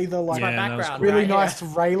them and you see the, like, Yeah, My that was background, cool. really right? nice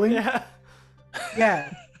Yeah. railing. Yeah.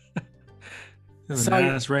 Yeah. There's So- a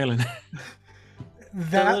nice railing.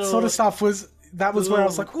 That little- sort of stuff was where I was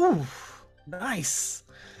little- like, ooh, nice.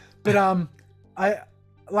 But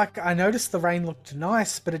I noticed the rain looked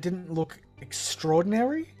nice, but it didn't look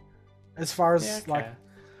extraordinary as far as Yeah, okay. like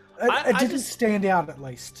I it didn't just- stand out, at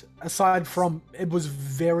least, aside from it was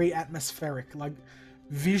very atmospheric. Like,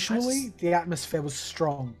 visually, the atmosphere was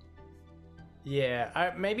strong.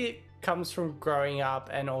 Yeah, maybe it comes from growing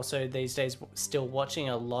up and also these days still watching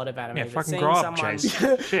a lot of anime. Yeah, but fucking seeing grow up, someone-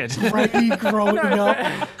 Jace. Shit. Brady growing up,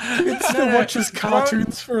 it still watches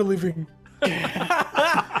cartoons for a living.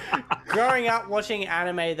 Growing up watching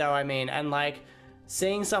anime, though, I mean, and like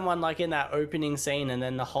seeing someone like in that opening scene, and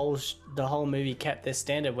then the whole movie kept this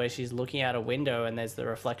standard where she's looking out a window and there's the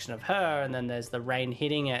reflection of her, and then there's the rain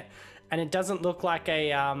hitting it, and it doesn't look like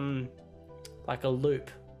a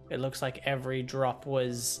loop. It looks like every drop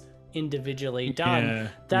was individually done.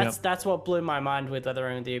 Yeah, That's what blew my mind with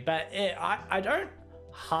Weathering with You. But I don't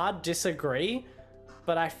hard disagree,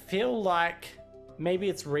 but I feel like maybe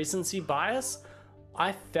it's recency bias.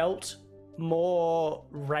 I felt more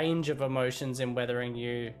range of emotions in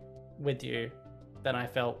Weathering with You than I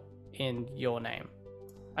felt in Your Name.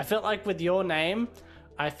 I felt like with Your Name,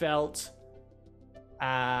 I felt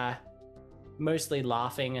mostly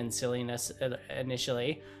laughing and silliness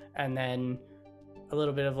initially, and then a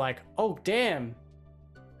little bit of like, oh damn,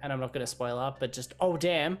 and I'm not going to spoil up, but just oh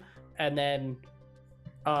damn, and then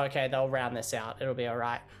oh okay, they'll round this out, it'll be all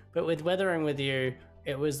right. But with Weathering with You,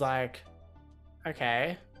 it was like,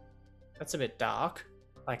 okay, that's a bit dark.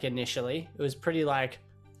 Like initially, it was pretty like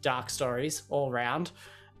dark stories all round,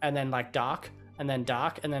 and then like dark, and then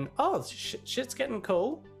oh shit's getting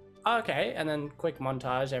cool. Okay, and then quick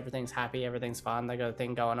montage, everything's happy, everything's fun, they got a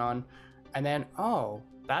thing going on, and then oh,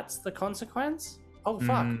 that's the consequence. Oh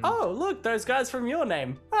fuck! Oh look, those guys from Your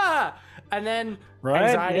Name. And then Right?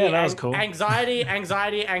 anxiety, Yeah, that was cool. anxiety,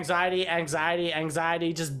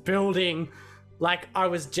 just building. Like I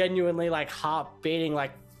was genuinely like heart beating,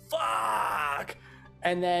 like fuck.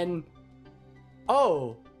 And then,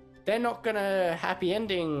 oh, they're not gonna happy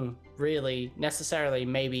ending really necessarily,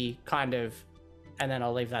 maybe kind of. And then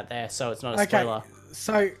I'll leave that there, so it's not a spoiler.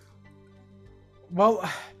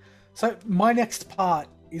 So my next part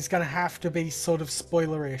is going to have to be sort of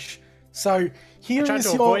spoilerish. So here I tried is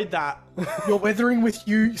to avoid that. your Weathering with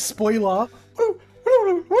You spoiler.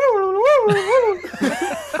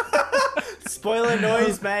 Spoiler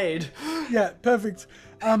noise made. Yeah, perfect.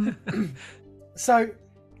 So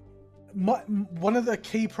one of the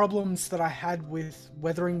key problems that I had with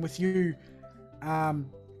Weathering with You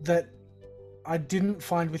that I didn't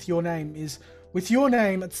find with Your Name is, with Your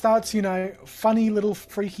Name, it starts, you know, funny little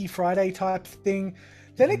Freaky Friday type thing.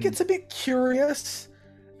 Then it gets a bit curious,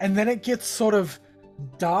 and then it gets sort of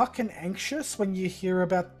dark and anxious when you hear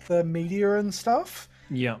about the meteor and stuff.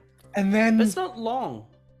 Yeah. And then But it's not long.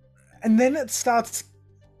 and then it starts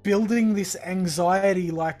building this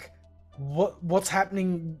anxiety, like what's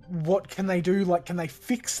happening, what can they do, like can they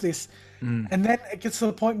fix this? And then it gets to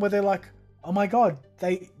the point where they're like, oh my god,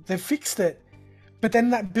 they fixed it. But then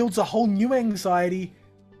that builds a whole new anxiety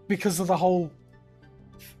because of the whole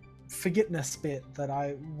forgetness bit that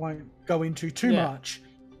I won't go into too much.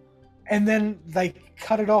 And then they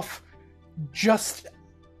cut it off just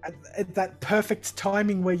at that perfect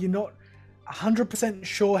timing where you're not 100%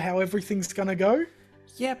 sure how everything's gonna go.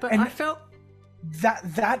 Yeah, but And I felt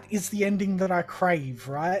that is the ending that I crave,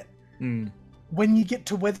 right? When you get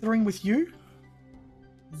to Weathering with You,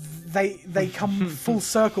 they come full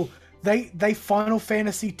circle. They Final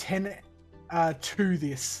Fantasy X to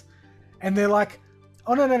this, and they're like,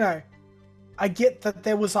 oh no, I get that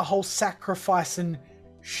there was a whole sacrifice and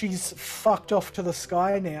she's fucked off to the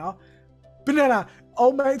sky now, but no,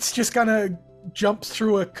 old mate's just gonna jump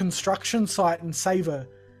through a construction site and save her.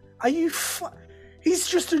 Are you? He's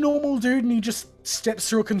just a normal dude and he just steps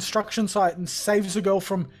through a construction site and saves a girl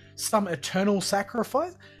from some eternal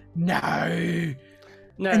sacrifice? No.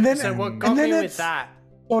 no. And then- so what and got then me with it's- that?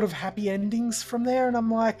 Sort of happy endings from there, and I'm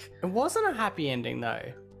like, It wasn't a happy ending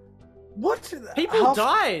though. what? People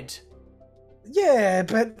died. Yeah,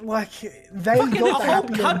 but like they Fucking the got the whole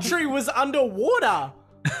happy country was underwater.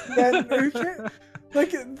 ending. Yeah, okay.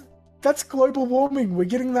 Like that's global warming. We're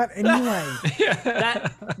getting that anyway.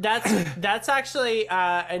 That's actually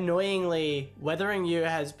annoyingly, Weathering You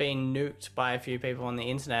has been nuked by a few people on the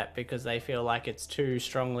internet because they feel like it's too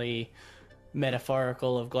strongly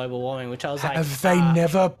metaphorical of global warming, which I was like, Have they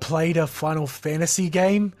never played a Final Fantasy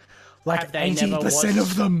game? Like Have they never 80% of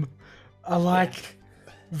watched- them are like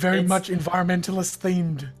very It's- much environmentalist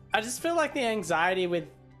themed. I just feel like the anxiety with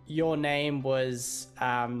Your Name was,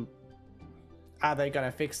 are they going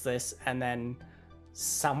to fix this? And then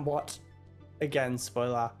somewhat, again,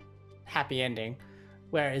 spoiler, happy ending.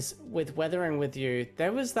 Whereas with Weathering With You,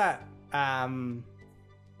 there was that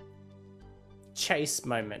chase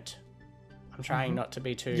moment. I'm trying not to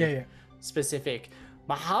be too Yeah. specific.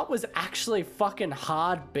 My heart was actually fucking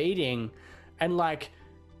hard beating, and like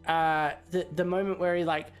the moment where he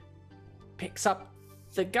like picks up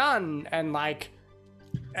the gun and like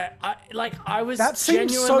I was That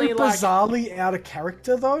seems so genuinely like, bizarrely out of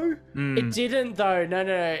character, though. it didn't though. No,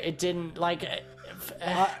 it didn't. Like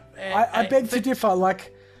I beg to differ.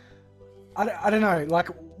 Like, I don't know. Like,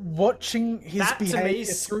 watching his that to me behavior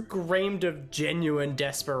through. screamed of genuine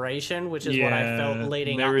desperation, which is what I Yeah, felt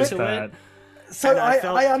leading there up is to that. it. So and I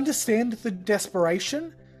felt- I understand the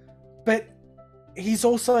desperation, but he's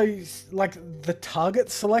also like the target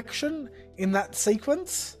selection in that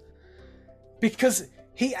sequence because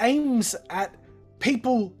he aims at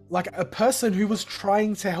people like a person who was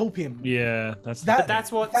trying to help him. Yeah,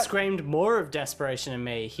 That's what screamed more of desperation in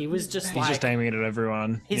me. He was just he's like, just aiming it at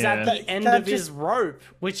everyone. he's yeah. at the end that of his just- rope,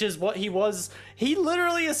 which is what he was. He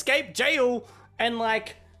literally escaped jail and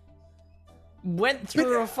like went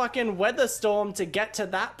through a fucking weather storm to get to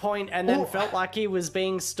that point, and then All- felt like he was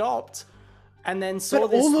being stopped, and then saw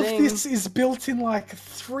But this all thing. of this is built in like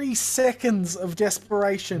 3 seconds of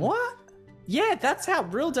desperation. What? Yeah, that's how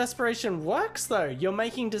real desperation works, though. You're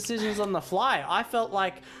making decisions on the fly. I felt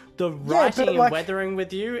like the writing in like- Weathering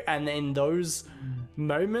With You, and in those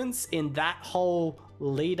moments, in that whole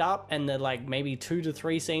lead up, and the like maybe 2 to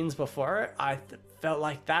 3 scenes before it, I felt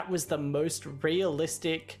like that was the most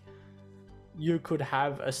realistic you could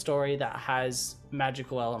have a story that has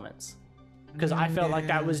magical elements. Because I felt like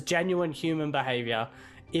that was genuine human behavior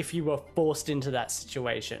if you were forced into that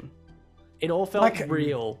situation. It all felt Like-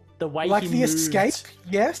 real. The way Like he the moved. escape,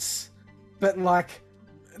 yes, but like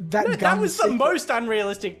that No, gun that was the sequence- most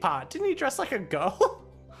unrealistic part. Didn't he dress like a girl?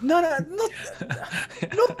 No,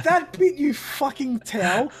 not that bit, you fucking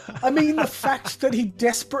tell. I mean, the fact that he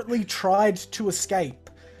desperately tried to escape,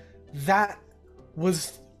 that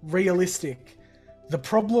was realistic. The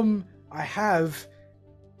problem I have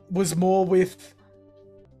was more with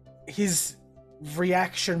his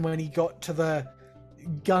reaction when he got to the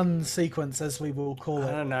gun sequence, as we will call I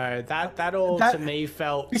it. don't know. That all That- to me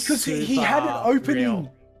felt Because he super had an opening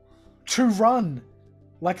real. to run.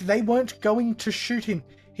 Like, they weren't going to shoot him.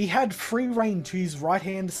 He had free reign to his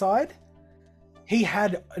right-hand side. He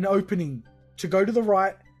had an opening to go to the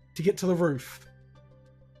right to get to the roof.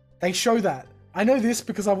 They show that. I know this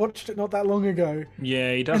because I watched it not that long ago.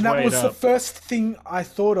 Yeah, he does And that weigh was it the up. first thing I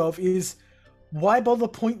thought of is, why bother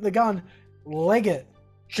point the gun? Leg it.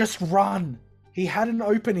 Just run. He had an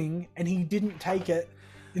opening and he didn't take it.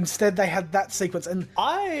 Instead, they had that sequence, and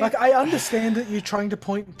I understand that you're trying to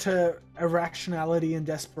point to irrationality and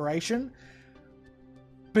desperation,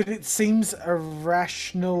 but it seems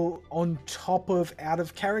irrational on top of out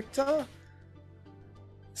of character.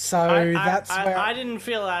 So that's where I didn't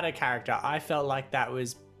feel out of character. I felt like that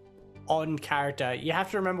was on character. You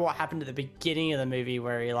have to remember what happened at the beginning of the movie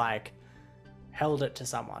where he like held it to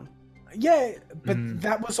someone. Yeah, but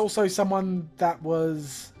that was also someone that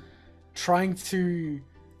was trying to,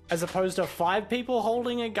 as opposed to 5 people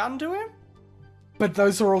holding a gun to him. But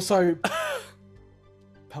those are also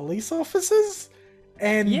police officers,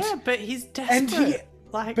 and yeah, but he's desperate.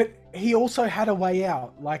 But he also had a way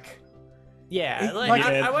out. Like, yeah,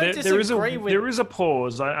 yeah, I won't disagree with. There is a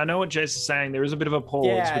pause. I know what Jace is saying. There is a bit of a pause.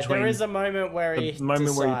 Yeah, between there is a moment where he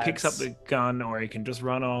picks up the gun, or he can just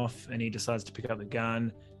run off, and he decides to pick up the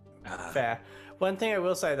gun. Fair. One thing I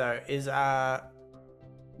will say though is,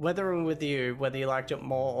 Weathering with You, whether you liked it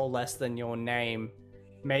more or less than Your Name,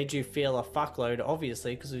 made you feel a fuckload,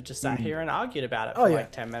 obviously, because we just sat here and argued about it for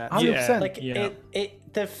like 10 minutes. 100%.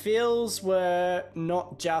 The feels were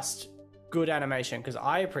not just good animation, because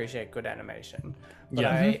I appreciate good animation, but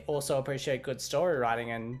I also appreciate good story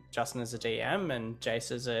writing, and Justin is a DM and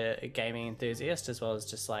Jace is a gaming enthusiast, as well as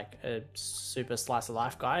just like a super slice of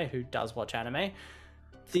life guy who does watch anime.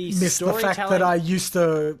 Miss the fact that I used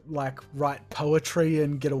to like write poetry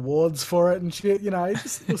and get awards for it and shit, you know,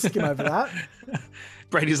 we'll skim over that.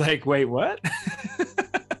 Brady's like, wait, what?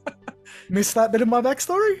 Missed that bit of my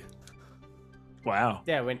backstory? Wow.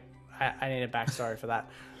 Yeah, I need a backstory for that.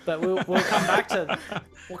 But we'll come back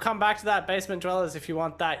to that. Basement Dwellers, if you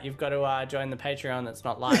want that, you've got to join the Patreon that's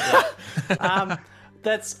not live yet.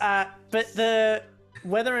 But the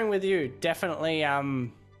Weathering with You definitely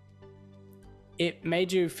it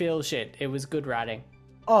made you feel shit. It was good writing.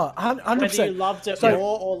 Oh, 100%. Whether you loved it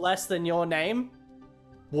more or less than Your Name,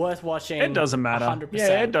 worth watching. It doesn't matter. 100%.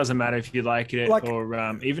 Yeah, it doesn't matter if you like it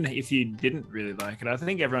or even if you didn't really like it. I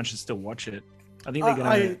think everyone should still watch it. I think they're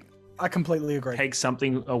going to... I completely agree. Take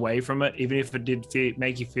something away from it, even if it did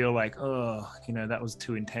make you feel like, oh, you know, that was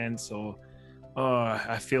too intense, or oh,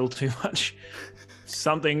 I feel too much.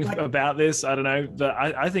 Something about this, I don't know, but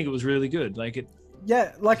I think it was really good. Like it,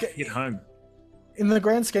 hit home. In the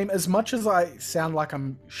grand scheme, as much as I sound like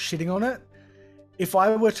I'm shitting on it, if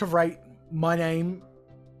I were to rate Your Name,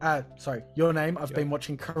 I've been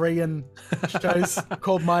watching Korean shows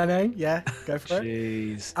called My Name. Yeah, go for it.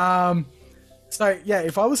 Jeez. So, yeah,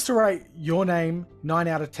 if I was to rate Your Name 9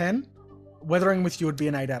 out of 10, Weathering with You would be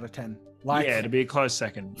an 8 out of 10. Like, yeah, it'd be a close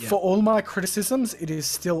second. Yeah. For all my criticisms, it is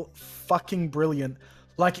still fucking brilliant.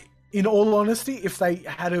 Like, in all honesty, if they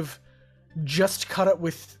had have just cut it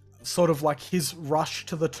with sort of like his rush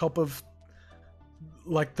to the top of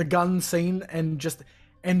like the gun scene and just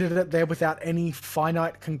ended it there without any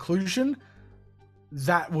finite conclusion,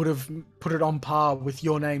 that would have put it on par with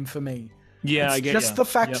Your Name for me. Yeah, I get just the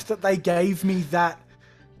fact that they gave me that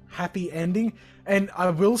happy ending, and I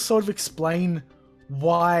will sort of explain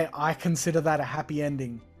why I consider that a happy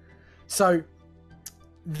ending. So,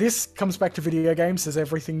 this comes back to video games, as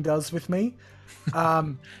everything does with me.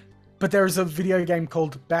 But there is a video game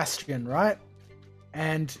called Bastion, right?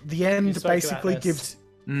 And the end basically gives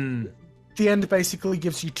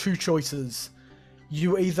you two choices.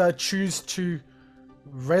 You either choose to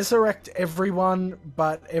resurrect everyone,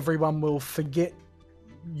 but everyone will forget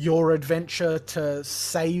your adventure to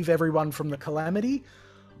save everyone from the calamity,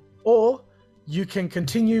 or you can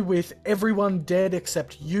continue with everyone dead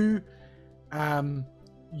except you,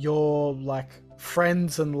 your like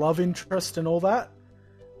friends and love interest and all that,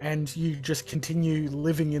 and you just continue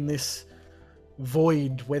living in this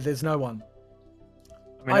void where there's no one.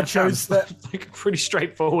 I mean, I chose that. Like a pretty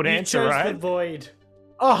straightforward answer, right? The void.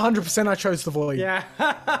 Oh, 100% I chose the void. Yeah.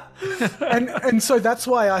 and so that's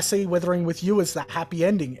why I see Weathering with You as the happy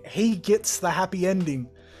ending. He gets the happy ending.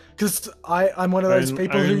 Because I'm one of those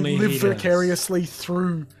people who live vicariously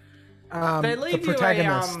through the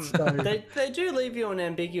protagonist. They do leave you an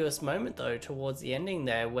ambiguous moment, though, towards the ending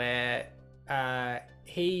there, where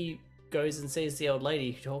he goes and sees the old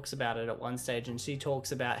lady who talks about it at one stage, and she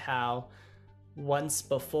talks about how once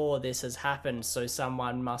before this has happened, so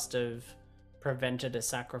someone must have prevented a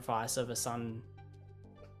sacrifice of a son.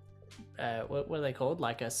 What are they called?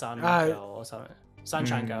 Like a sun girl or something?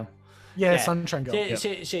 Sunshine girl. Yeah, Sunshine Girl.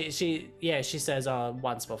 She says,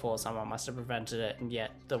 once before someone must have prevented it, and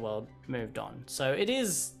yet the world moved on. So it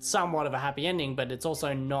is somewhat of a happy ending, but it's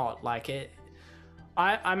also not like it.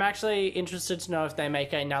 I'm actually interested to know if they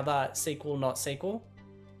make another sequel, not sequel,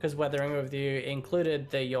 because Weathering with You included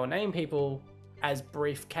the Your Name people as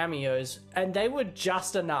brief cameos, and they were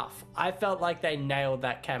just enough. I felt like they nailed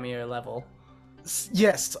that cameo level.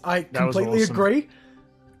 Yes, I completely awesome. agree.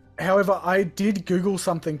 However, I did Google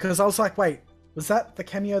something because I was like, wait, was that the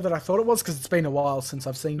cameo that I thought it was? Because it's been a while since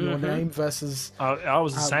I've seen Your Name versus... I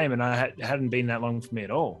was the same, and I hadn't been that long for me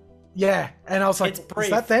at all. Yeah, and I was like, It's is brief.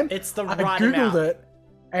 that them? It's the I right Googled amount. it,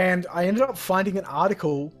 and I ended up finding an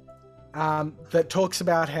article that talks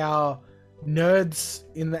about how nerds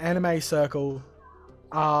in the anime circle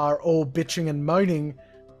are all bitching and moaning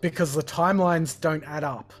because the timelines don't add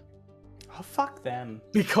up. Oh, fuck them.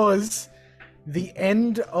 Because the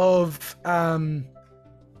end of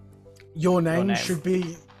Your Name should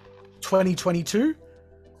be 2022,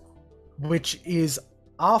 which is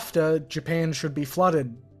after Japan should be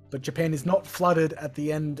flooded, but Japan is not flooded at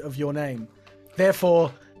the end of Your Name.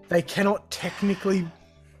 Therefore, they cannot technically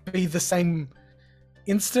be the same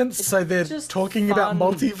instance, so they're just talking about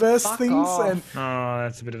fun. multiverse Fuck things. off. And Oh,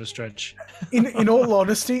 that's a bit of a stretch. in all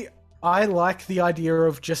honesty, I like the idea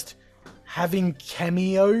of just having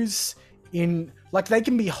cameos in, like, they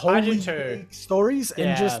can be wholly too. unique stories and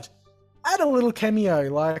Yeah. just add a little cameo,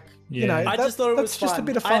 like, you know, I just thought it was that's just fun. a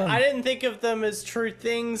bit of fun. I didn't think of them as true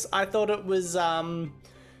things. I thought it was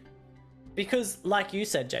because, like you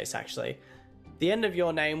said, Jace, actually, the end of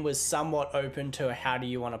Your Name was somewhat open to how do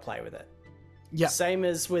you want to play with it. Yeah. Same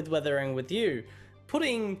as with Weathering With You.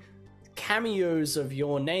 Putting cameos of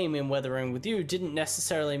Your Name in Weathering With You didn't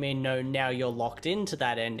necessarily mean no, now you're locked into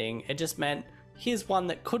that ending. It just meant here's one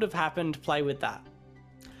that could have happened, play with that.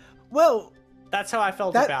 Well, That's how I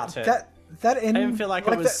felt about it. that end, I didn't feel like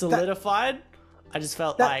it was that- solidified. I just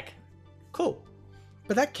felt like, cool.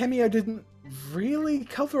 but that cameo didn't really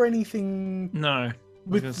cover anything No, I was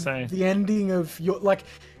with gonna say. the ending of your, like,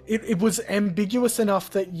 it was ambiguous enough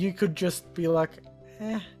that you could just be like,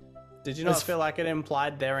 Did you not As- feel like it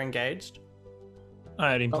implied they're engaged?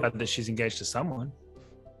 I had implied that she's engaged to someone.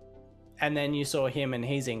 And then you saw him and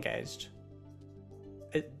he's engaged.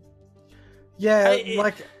 yeah, I-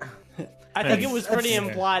 like, I think it It's- was pretty it's-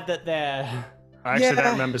 implied that they're... I actually Yeah.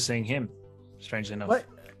 don't remember seeing him, strangely enough. what?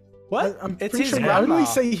 What? I'm It's pretty his sure I grandma. only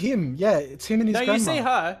see him. Yeah, it's him and his No, grandma. you see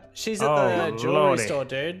her. She's at Oh, the jewelry lordy. store,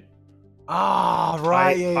 dude. Ah,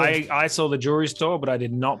 right. yeah. I saw the jewelry store, but I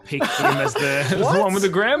did not pick him as the one with the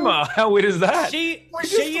grandma. How weird is that? She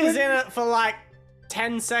just is went- in it for like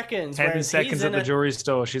 10 seconds. 10 whereas seconds he's at in the it- jewelry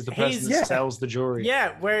store. She's the person he's- that sells the jewelry.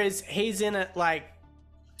 Yeah, whereas he's in it like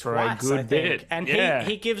For twice, a good I think. bit. And Yeah.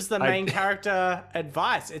 he gives the main character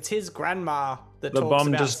advice. It's his grandma that The talks bomb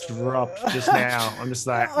about... just dropped just now. I'm just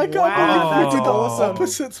like, I can't Wow, believe you did the that's awesome.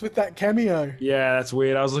 opposites with that cameo. yeah, that's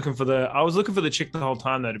weird. I was looking for the chick the whole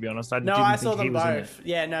time though. To be honest, I No, didn't I think saw he them was in it. both.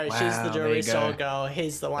 Yeah, no, she's Wow, the there jewelry you go. store girl.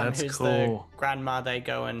 He's the one That's who's cool. the grandma they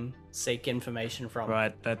go and seek information from.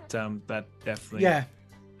 Right, that definitely Yeah,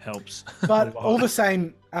 helps. but a lot. all the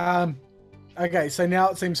same, okay, so now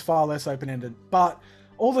it seems far less open-ended. But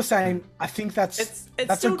all the same, I think that's It's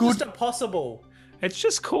that's still a good. just impossible. It's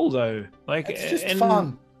just cool though. Like It's just and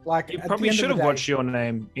fun. Like, You at the probably end of should the have day- watched Your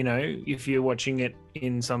Name. You know, if you're watching it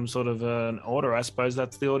in some sort of an order, I suppose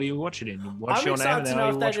that's the order you watch it in. You watch I'm Your Name, excited and to then know you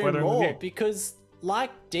if they watch do Weathering With more You. because,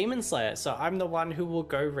 like Demon Slayer, so I'm the one who will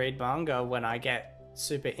go read manga when I get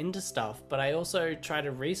super into stuff, but I also try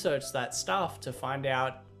to research that stuff to find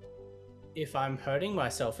out if I'm hurting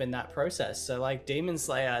myself in that process. So, like Demon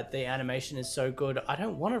Slayer, the animation is so good, I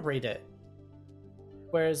don't want to read it.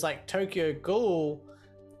 Whereas, like Tokyo Ghoul,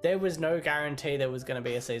 there was no guarantee there was going to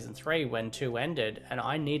be a season 3 when 2 ended, and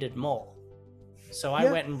I needed more. So I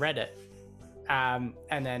Yeah. went and read it, and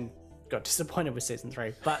then got disappointed with season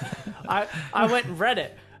 3. But I went and read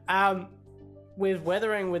it. With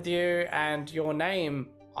Weathering With You and Your Name,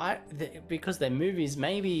 because they're movies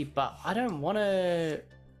maybe, but I don't want to.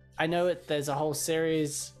 I know there's a whole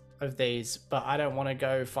series of these, but I don't want to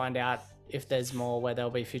go find out if there's more where there'll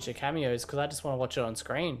be future cameos, because I just want to watch it on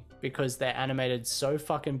screen because they're animated so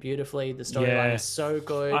fucking beautifully. The storyline Yeah. is so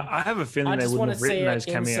good. I have a feeling I they just wouldn't want have to see written it those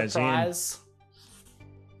in cameos in. surprise.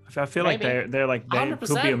 I feel like Maybe. they're like they could be a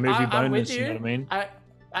 100%. movie I'm with bonus. You know what I mean?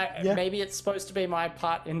 Yeah. Maybe it's supposed to be my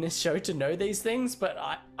part in this show to know these things, but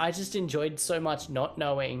I just enjoyed so much not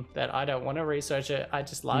knowing that I don't want to research it. I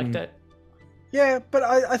just liked it. Yeah, but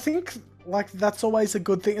I think, like, that's always a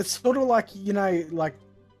good thing. It's sort of like, you know, like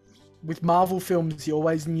with Marvel films, you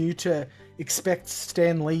always knew to expect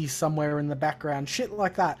Stan Lee somewhere in the background, shit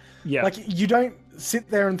like that. Yeah. Like, you don't sit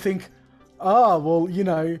there and think, oh, well, you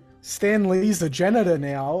know, Stan Lee's a janitor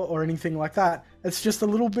now or anything like that. It's just a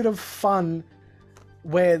little bit of fun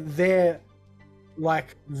where they're,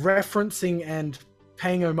 like, referencing and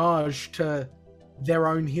paying homage to their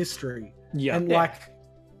own history. Yeah. And, Yeah. like,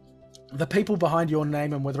 the people behind Your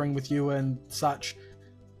Name and Weathering with You and such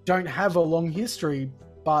don't have a long history,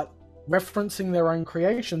 but referencing their own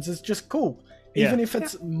creations is just cool. Even if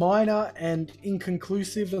it's minor and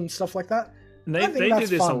inconclusive and stuff like that. And they do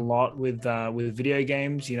this a lot with video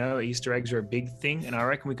games. You know, Easter eggs are a big thing, and I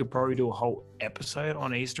reckon we could probably do a whole episode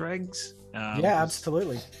on Easter eggs. Yeah,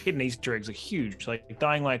 absolutely. Hidden Easter eggs are huge. Like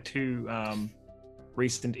Dying Light 2,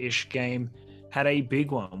 recent-ish game, had a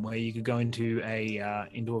big one where you could go into a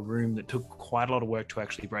room that took quite a lot of work to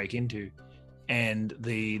actually break into, and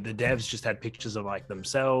the devs just had pictures of like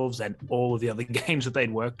themselves and all of the other games that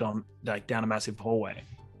they'd worked on, like down a massive hallway.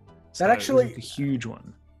 So that actually it was a huge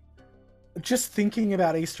one. Just thinking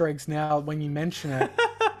about Easter eggs now, when you mention it,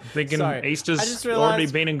 Thinking Easter's I just already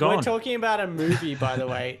realized been and gone. we're talking about a movie, by the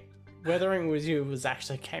way. Weathering with You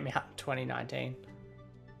came out in 2019.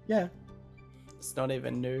 yeah, It's not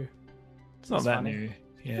even new. It's not that funny. new.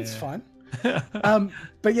 Yeah, it's fine.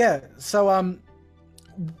 But yeah, so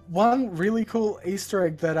one really cool Easter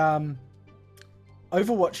egg that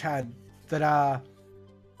Overwatch had that I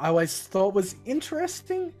always thought was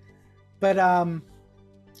interesting, but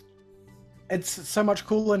it's so much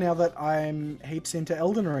cooler now that I'm heaps into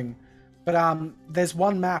Elden Ring. But there's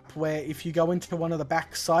one map where if you go into one of the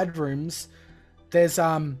back side rooms, there's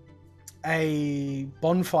a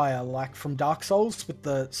bonfire like from Dark Souls with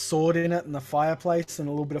the sword in it and the fireplace and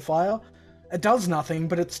a little bit of fire. It does nothing,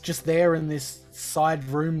 but it's just there in this side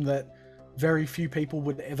room that very few people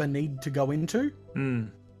would ever need to go into.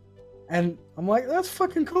 And I'm like, that's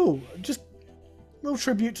fucking cool. Just a little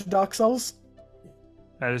tribute to Dark Souls.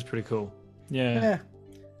 that is pretty cool. Yeah.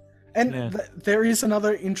 And there is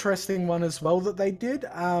another interesting one as well that they did.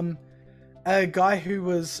 A guy who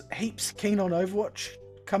was heaps keen on Overwatch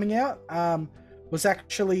coming out was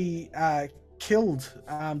actually killed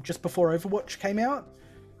just before Overwatch came out,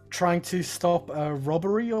 trying to stop a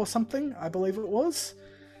robbery or something, I believe it was.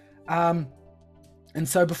 And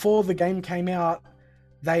so before the game came out,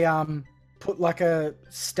 they put like a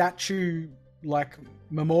statue, like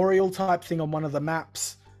memorial type thing on one of the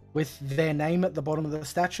maps with their name at the bottom of the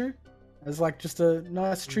statue, as like just a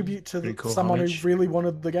nice tribute to cool someone homage. who really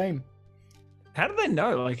wanted the game. How do they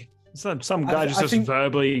know? Like some guy I just think-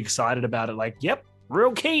 verbally excited about it, like, yep,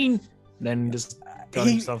 real keen. Then just got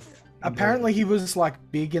himself. Apparently he was like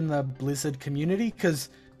big in the Blizzard community, because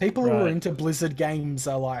people who are Right. into Blizzard games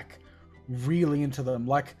are like really into them.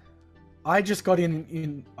 Like I just got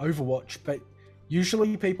in Overwatch, but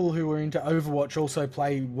usually people who are into Overwatch also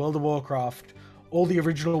play World of Warcraft, all the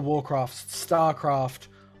original Warcrafts, StarCraft.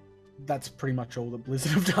 That's pretty much all that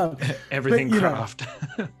Blizzard have done. Everything But, you know, craft.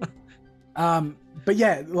 but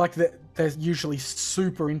yeah, like they're usually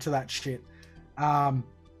super into that shit.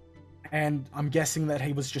 And I'm guessing that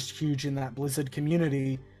he was just huge in that Blizzard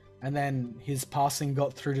community, and then his passing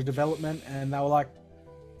got through to development, and they were like,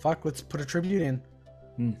 fuck, let's put a tribute in.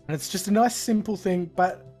 And it's just a nice, simple thing,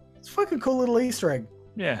 but it's a fucking cool little Easter egg.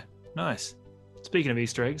 Yeah, nice. Speaking of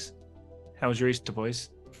Easter eggs, how was your Easter, boys?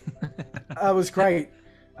 It was great.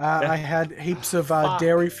 I had heaps of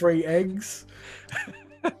dairy-free eggs.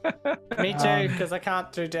 Me too, because I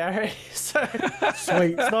can't do dairy. So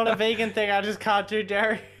Sweet. it's not a vegan thing. I just can't do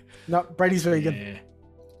dairy. No, Brady's vegan. Yeah.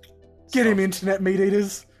 Get him, internet meat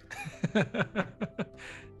eaters.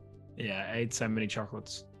 Yeah, I ate so many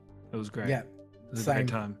chocolates. It was great. Yeah, It was a same. great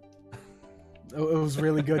time. It was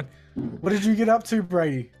really good. What did you get up to,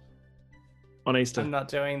 Brady? On Easter. I'm not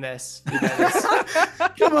doing this. You know this.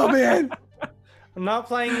 Come on, man. I'm not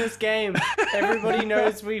playing this game. Everybody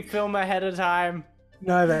knows we film ahead of time.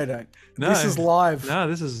 No, they don't. No. This is live. No,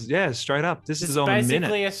 this is, straight up. This It's is on a minute.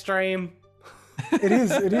 basically a stream. It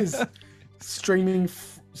is. It is. Streaming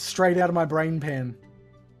straight out of my brain pan.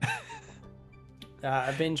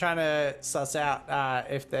 I've been trying to suss out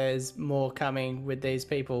if there's more coming with these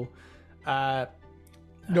people.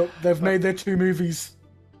 Nope, they've made their 2 movies.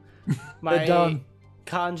 My They're done.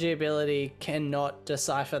 kanji ability cannot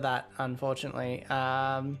decipher that, unfortunately.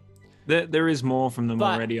 There is more from them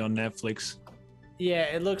But- already on Netflix. Yeah,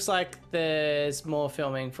 it looks like there's more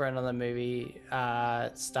filming for another movie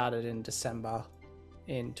started in December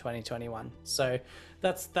in 2021. So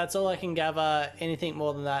that's all I can gather. Anything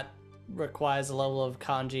more than that requires a level of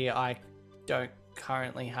kanji I don't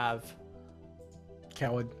currently have.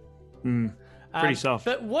 Coward. Pretty soft.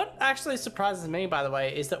 But what actually surprises me, by the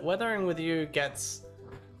way, is that Weathering with You gets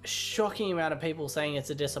a shocking amount of people saying it's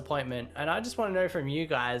a disappointment. And I just want to know from you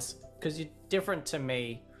guys, because you're different to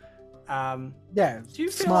me. Yeah. Do you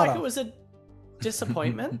feel smarter. like it was a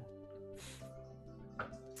disappointment?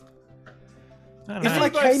 I don't If know. I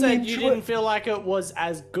You both came said into you it- didn't feel like it was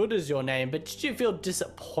as good as Your Name, but did you feel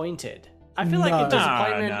disappointed? I feel like No. a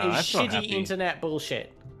disappointment No, is that's not shitty happy. internet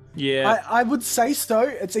bullshit. Yeah. I would say so.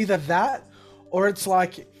 It's either that or it's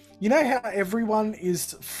like, you know how everyone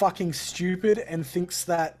is fucking stupid and thinks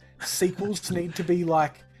that sequels need to be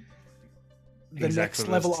like the Exactly next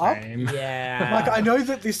level up? same. Yeah. Like, I know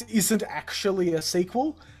that this isn't actually a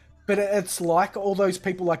sequel, but it's like all those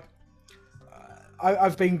people, like,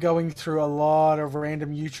 I've been going through a lot of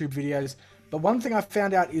random YouTube videos, but one thing I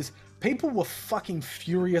found out is people were fucking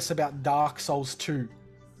furious about Dark Souls 2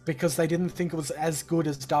 because they didn't think it was as good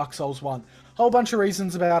as Dark Souls 1. Whole bunch of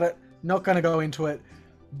reasons about it, not going to go into it,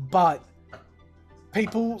 but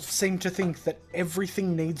people seem to think that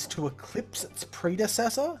everything needs to eclipse its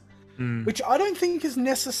predecessor, which I don't think is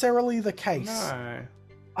necessarily the case. No.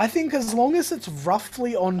 I think as long as it's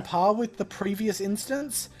roughly on par with the previous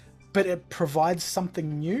instance, but it provides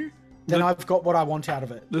something new, then I've got what I want out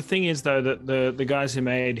of it. The thing is, though, that the guys who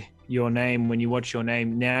made Your Name, when you watch Your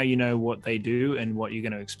Name, now you know what they do and what you're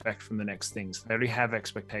going to expect from the next things. They already have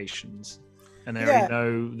expectations, and they already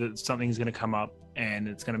know that something's going to come up, and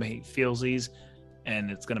it's going to make feelsies, and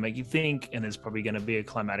it's going to make you think, and there's probably going to be a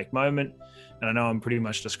climatic moment. And I know I'm pretty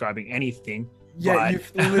much describing anything. Yeah, but...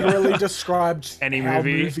 you've literally described any how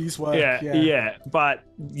movie. movies work. Yeah. But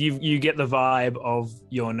you get the vibe of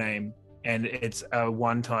Your Name, and it's a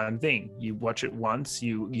one-time thing. You watch it once,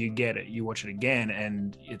 you get it. You watch it again,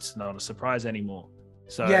 and it's not a surprise anymore.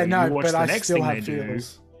 So Yeah, no, you watch but the I next still thing have they do,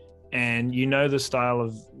 feels. and you know the style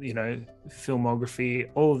of, you know,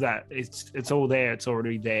 filmography, all of that. It's all there. It's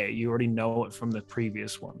already there. You already know it from the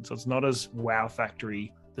previous one, so it's not as wow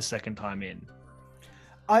factory the second time in.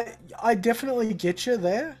 I definitely get you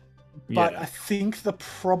there, but Yeah. I think the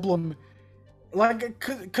problem, like,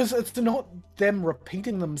 because it's not them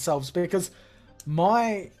repeating themselves, because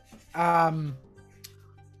my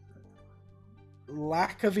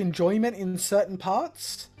lack of enjoyment in certain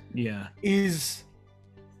parts Yeah. is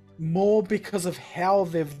more because of how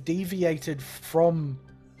they've deviated from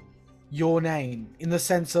Your Name, in the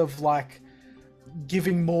sense of, like,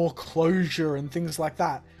 giving more closure and things like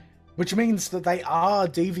that. Which means that they are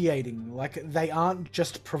deviating. Like, they aren't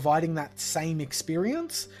just providing that same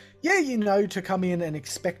experience. Yeah, you know, to come in and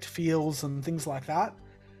expect feels and things like that.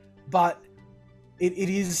 But it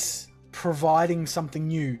is providing something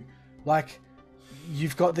new. Like,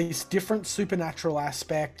 you've got this different supernatural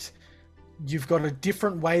aspect. You've got a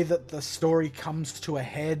different way that the story comes to a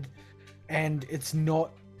head. And it's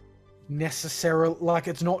not necessarily... Like,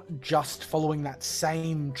 it's not just following that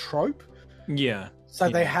same trope. Yeah. So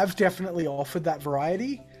they have definitely offered that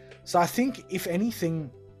variety. So I think, if anything,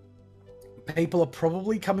 people are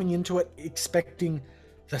probably coming into it expecting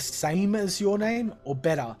the same as Your Name or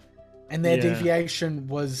better. And their deviation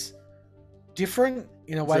was different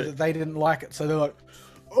in a way that they didn't like it. So they're like,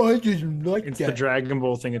 I didn't like It's that. the Dragon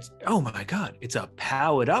Ball thing. It's, oh my god, it's a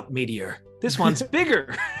powered up meteor. This one's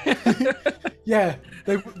bigger. Yeah,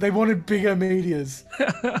 they wanted bigger meteors.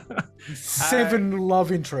 7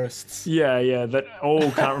 love interests. Yeah, that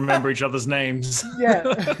all can't remember each other's names.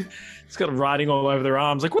 Yeah. It's got writing all over their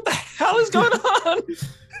arms. Like, what the hell is going on?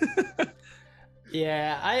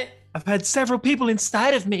 Yeah, I've had several people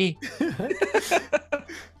inside of me.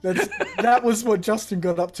 That was what Justin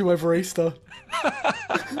got up to over Easter.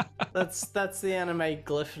 that's the anime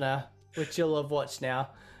Glyphner, which you'll have watched now.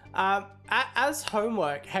 As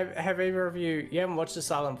homework, have either of you haven't watched The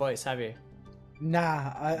Silent Voice, have you?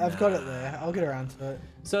 Nah, I've got it there. I'll get around to it.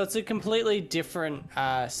 So it's a completely different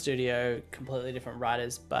studio, completely different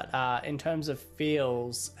writers, but in terms of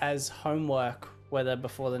feels, as homework, whether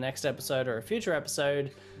before the next episode or a future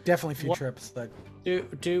episode, Definitely future episode.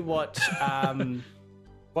 do watch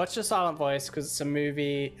watch The Silent Voice, because it's a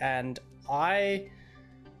movie, and I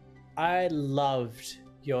loved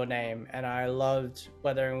Your Name, and I loved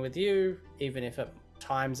Weathering with You, even if at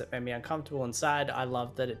times it made me uncomfortable inside. I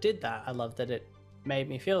loved that it did that. I loved that it made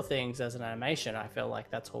me feel things as an animation. I feel like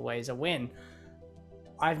that's always a win.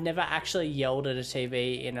 I've never actually yelled at a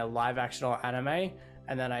TV in a live action or anime,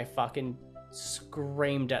 and then I fucking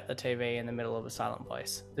screamed at the TV in the middle of A Silent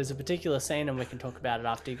Voice. There's a particular scene, and we can talk about it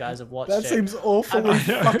after you guys have watched it. That seems awfully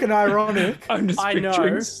fucking ironic. I'm just I know.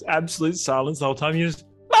 picturing absolute silence the whole time. You just,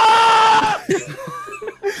 ah!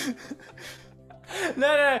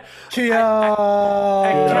 No. Kia.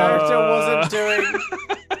 A character wasn't doing...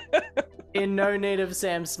 In no need of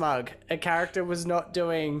Sam Smug. A character was not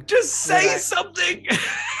doing... Just say something.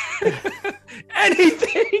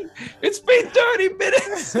 Anything. It's been 30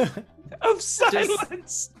 minutes of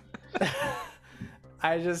silence.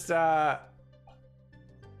 I just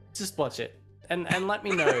watch it and let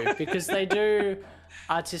me know, because they do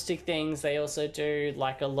artistic things. They also do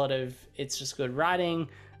like a lot of, it's just good writing.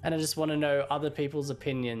 and I just want to know other people's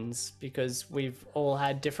opinions because we've all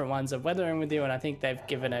had different ones of Weathering with You, and I think they've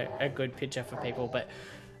given a good picture for people. But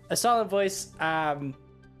A Silent Voice,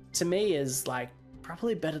 to me, is like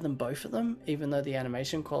probably better than both of them, even though the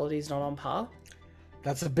animation quality is not on par.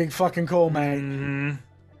 That's a big fucking call, mate.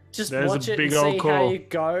 Just There's watch a it big and old see call. how you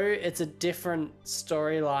go. It's a different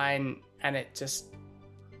storyline, and it just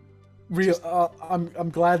I'm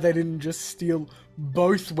glad they didn't just steal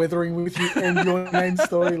both Weathering with You and Your Name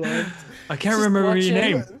storylines. I can't Just remember watch your it.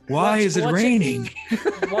 name. Why is it watch it. raining?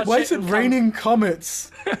 Why is it and come- raining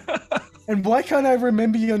comets? And why can't I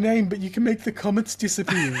remember your name, but you can make the comets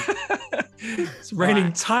disappear? It's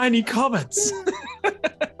raining tiny comets.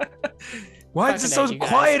 Why is it so Fucking hate you guys.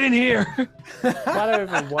 quiet in here? I don't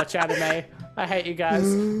even watch anime. I hate you guys.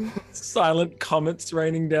 Silent comets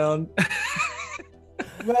raining down.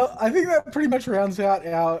 Well, I think that pretty much rounds out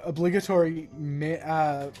our obligatory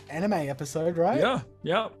anime episode, right?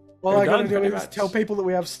 Yeah. All We're I gotta done, do pretty is much. tell people that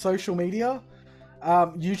we have social media.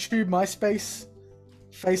 YouTube, MySpace,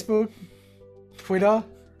 Facebook, Twitter,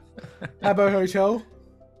 Habbo Hotel,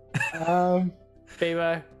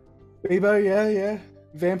 Bebo, Bebo, yeah.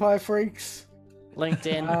 Vampire Freaks.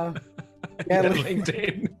 LinkedIn. Yeah,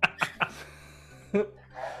 LinkedIn.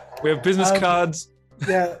 We have business cards.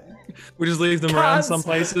 yeah. We just leave them around Cards. some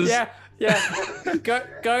places. Yeah.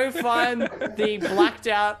 Go find the blacked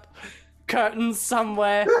out curtains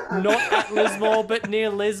somewhere, not at Lismore, but near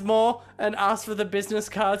Lismore, and ask for the business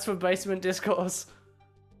cards for Basement Discourse.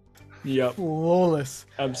 Yep. Flawless.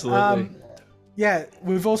 Absolutely. Yeah,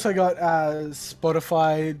 we've also got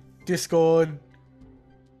Spotify, Discord.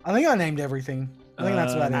 I think I named everything. I think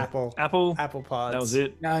that's about it. Apple. Pods. That was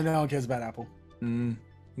it. No one cares about Apple.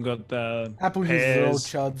 We've got Apple uses all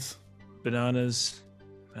pears, chuds. bananas.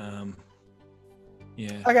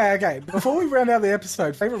 Yeah. Okay. Before we round out the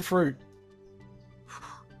episode, favorite fruit.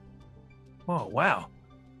 Oh wow.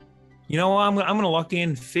 You know what? I'm gonna lock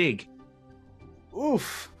in fig.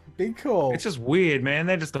 Oof, big call. It's just weird, man.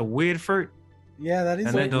 They're just a weird fruit. Yeah, that is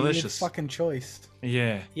And a they're weird delicious. fucking choice.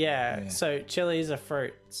 Yeah. Yeah, so chili's a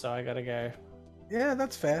fruit, so I gotta go. Yeah,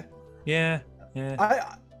 that's fair. Yeah.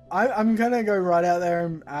 I'm gonna go right out there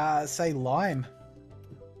and say lime.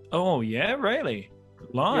 Oh yeah, really?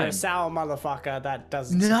 Lime. You're a sour motherfucker. That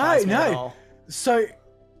doesn't No, surprise me at no. all. So,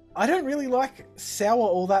 I don't really like sour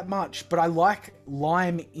all that much, but I like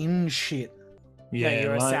lime in shit. Yeah, No,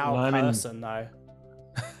 you're a sour lime and- person, though.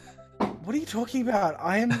 What are you talking about?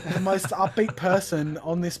 I am the most upbeat person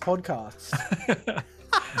on this podcast.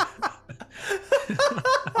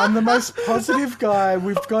 I'm the most positive guy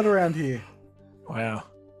we've got around here. Wow.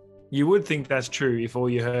 You would think that's true if all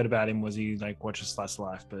you heard about him was he like watches Slice of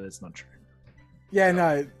Life, but it's not true. Yeah,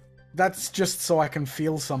 no, that's just so I can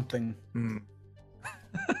feel something.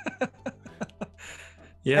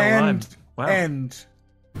 Yeah, lime. Wow. And